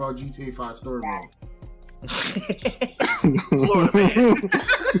cared about GTA 5 story mode. Florida man.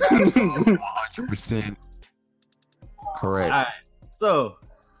 100% correct. All right. So,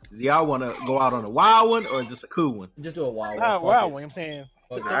 do y'all want to go out on a wild one or just a cool one? Just do a wild one. Ah, Fuck wow, it. I'm saying.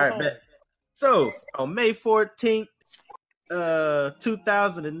 Fuck it. All right, bet. So, on May 14th,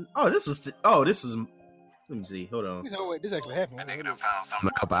 2000 and this is let me see. Hold on. Oh, wait, this actually happened. I think I found something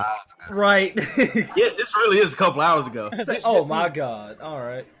a couple hours ago. Right. Yeah, this really is a couple hours ago. Oh my god. All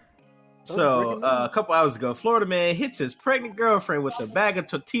right. So, a couple hours ago, Florida man hits his pregnant girlfriend with a bag of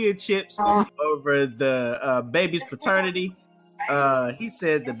tortilla chips over the baby's paternity. He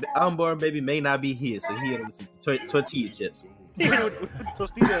said the unborn baby may not be his, so he had some tortilla chips. He hit it with the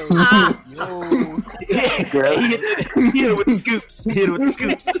Tostitos. Yo. He hit it with the scoops. He hit it with the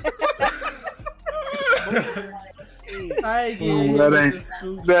scoops. I ain't getting hit That with ain't- the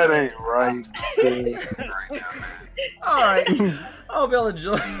scoops. That ain't right. All right. I hope y'all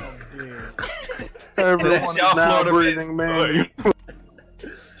enjoy. Everyone That's is y'all now Florida breathing, man.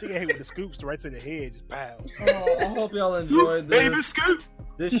 She got hit with the scoops right to the head. Just pow. I hope y'all enjoyed Baby this. scoop.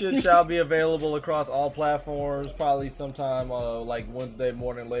 This shit shall be available across all platforms, probably sometime like Wednesday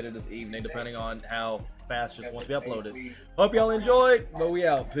morning, later this evening, depending on how fast this wants to be uploaded. Hope y'all enjoyed, but we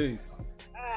out. Peace.